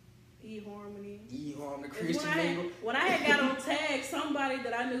 eHarmony. eHarmony, It's Christian Mingle. when I had got on tag, somebody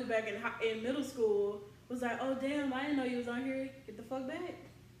that I knew back in middle school was like, "Oh damn, I didn't know you was on here. Get the fuck back.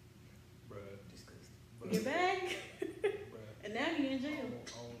 Bruh. Disgusting. Get back." Bruh. And now you in jail.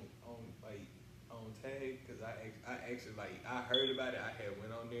 On tag, because I actually I heard about it. I had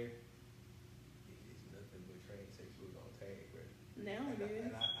went on there. It's nothing but transsexuals on tag, bro. Now it is.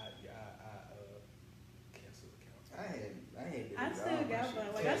 And I canceled accounts. I still got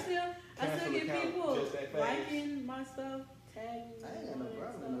one. Like I still get people liking my stuff, tagging. I ain't got no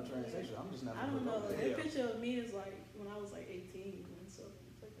problem with no transsexual. I'm just not. I don't know. That That picture of me is like when I was like 18 and stuff.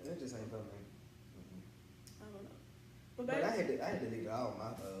 Like that. just ain't for me. I don't know. But I had to delete all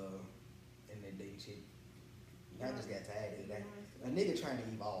my in that dating shit. I just got tired of that. A nigga trying to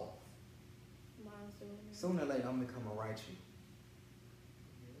evolve. Mine's doing it. Sooner or later, I'm gonna come and write you.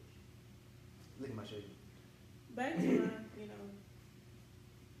 Look at my shirt. Back to my,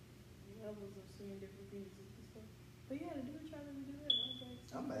 levels of seeing different things and stuff. But yeah, to try to do that. I was like,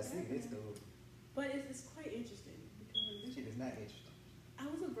 I'm about to see this though. But it's quite interesting because This shit is not interesting. I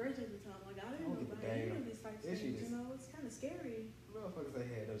was a virgin at the time. Like I didn't know about any of these types of things. It's kind of scary. Motherfuckers they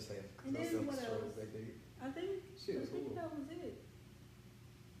had those self. And then what else? Back there. I think Shit was horrible. that was it.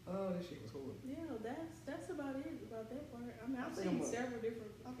 Oh, this shit was horrible. Yeah, that's about it about that part. I mean, I've think seen I'm a- several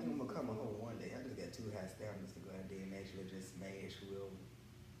different. I think I'm gonna come a hoe one day. I just got too high standards to go out there and actually just smash whoever.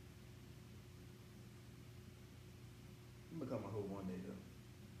 I'm gonna come a hoe one day though.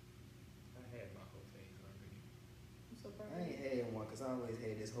 I had my whole thing already. I'm so proud. I ain't had one because I always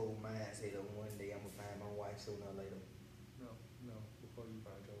had this whole mindset of one day I'm gonna find my wife sooner or later. No. Before you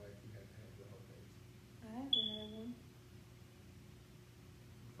find your wife, you have to have the whole thing. I haven't had one.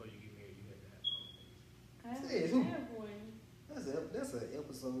 Before you get married, you have to have the whole thing. I haven't Says who? had one. That's an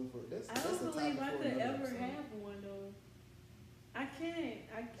episode for that's. I that's don't a believe topic I for could another ever episode. have one though. I can't.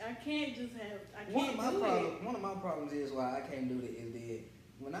 I can't just have. I can't One of my do problems. it. One of my problems is why I can't do it is that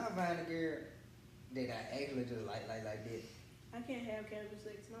when I find a girl that I actually just like that. I can't have casual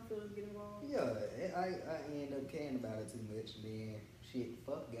sex. My feelings get involved. Yeah, I end up caring about it too much. Then shit,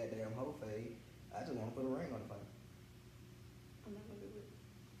 fuck goddamn whole fade. I just want to put a ring on the phone. I'm not gonna do it.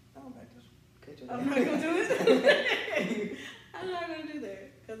 I'm about to cut your I'm not gonna do it. I'm not gonna do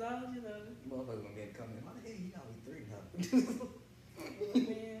that because Motherfucker gonna get coming. Why the hell you always three now? oh,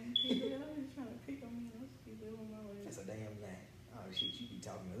 man, people always trying to pick on me. And I just be living my life. That's a damn lie. Oh shit, you be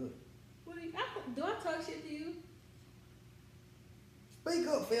talking to us. What do I talk shit to you? Speak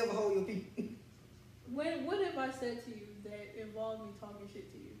up, forever hold your peace. What have I said to you that involved me talking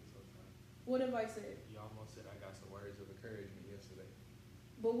shit to you? What have I said? You almost said I got some words of encouragement yesterday.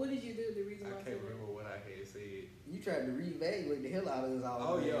 But what did you do? The reason I why I can't said remember what I had said. You tried to reevaluate the hell out of us all.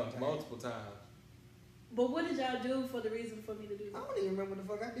 Oh the yeah, time. multiple times. that. But what did y'all do for the reason for me to do I that? don't even remember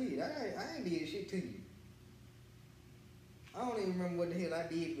what the fuck I did. I ain't did shit to you. I don't even remember what the hell I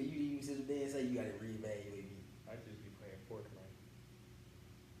did for you to even sit there and say you gotta reevaluate me. I just be playing Fortnite.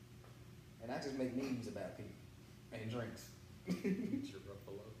 And I just make memes about people and drinks. Eat your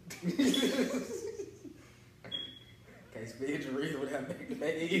Ruffalo. Can't spell your real without making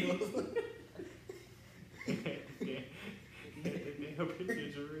that heels. Damn,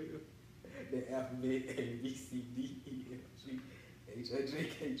 picture real. The alphabet A, B, C, D, E, F, G, H, I, J,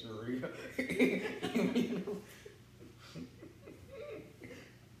 K, real.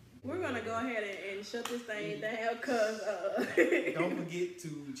 We're gonna go ahead and shut this thing down, cause Don't forget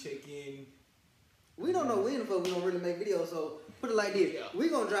to check in. We don't know when the fuck we gonna really make videos, so put it like this. Yeah. We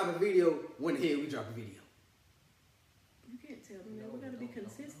gonna drop a video when the hell we drop a video. You can't tell them that. We gotta be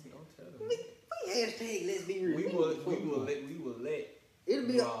consistent. Don't tell them. We hashtag let's be real. We will let It'll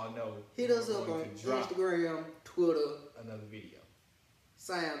be you all know. hit us we're up going on to drop Instagram, Twitter, another video.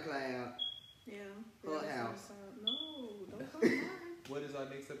 SoundCloud. Yeah. Her house. No, don't come mine. What is our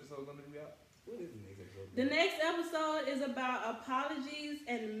next episode going to be about? What is the next episode? The next episode is about apologies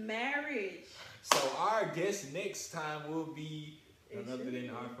and marriage. So our guest next time will be none It other should than be.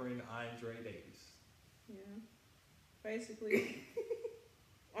 our friend Andre Davis. Yeah. Basically.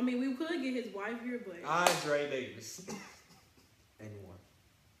 I mean, we could get his wife here, but Andre Davis. Anyone.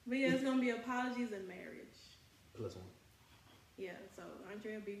 but yeah, it's gonna be apologies and marriage. Plus one. Yeah. So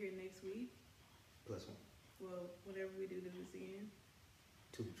Andre will be here next week. Plus one. Well, whenever we do this again.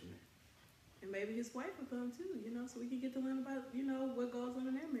 2 what you mean? And maybe his wife will come too, so we can get to learn about, what goes on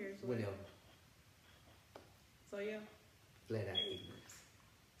in their marriage. life. Whatever. So yeah. Flat out ignorance.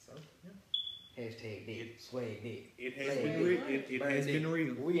 So yeah, Hashtag dick. Swag dick. it Swag has been dick. real. It has been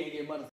real. We ain't getting money.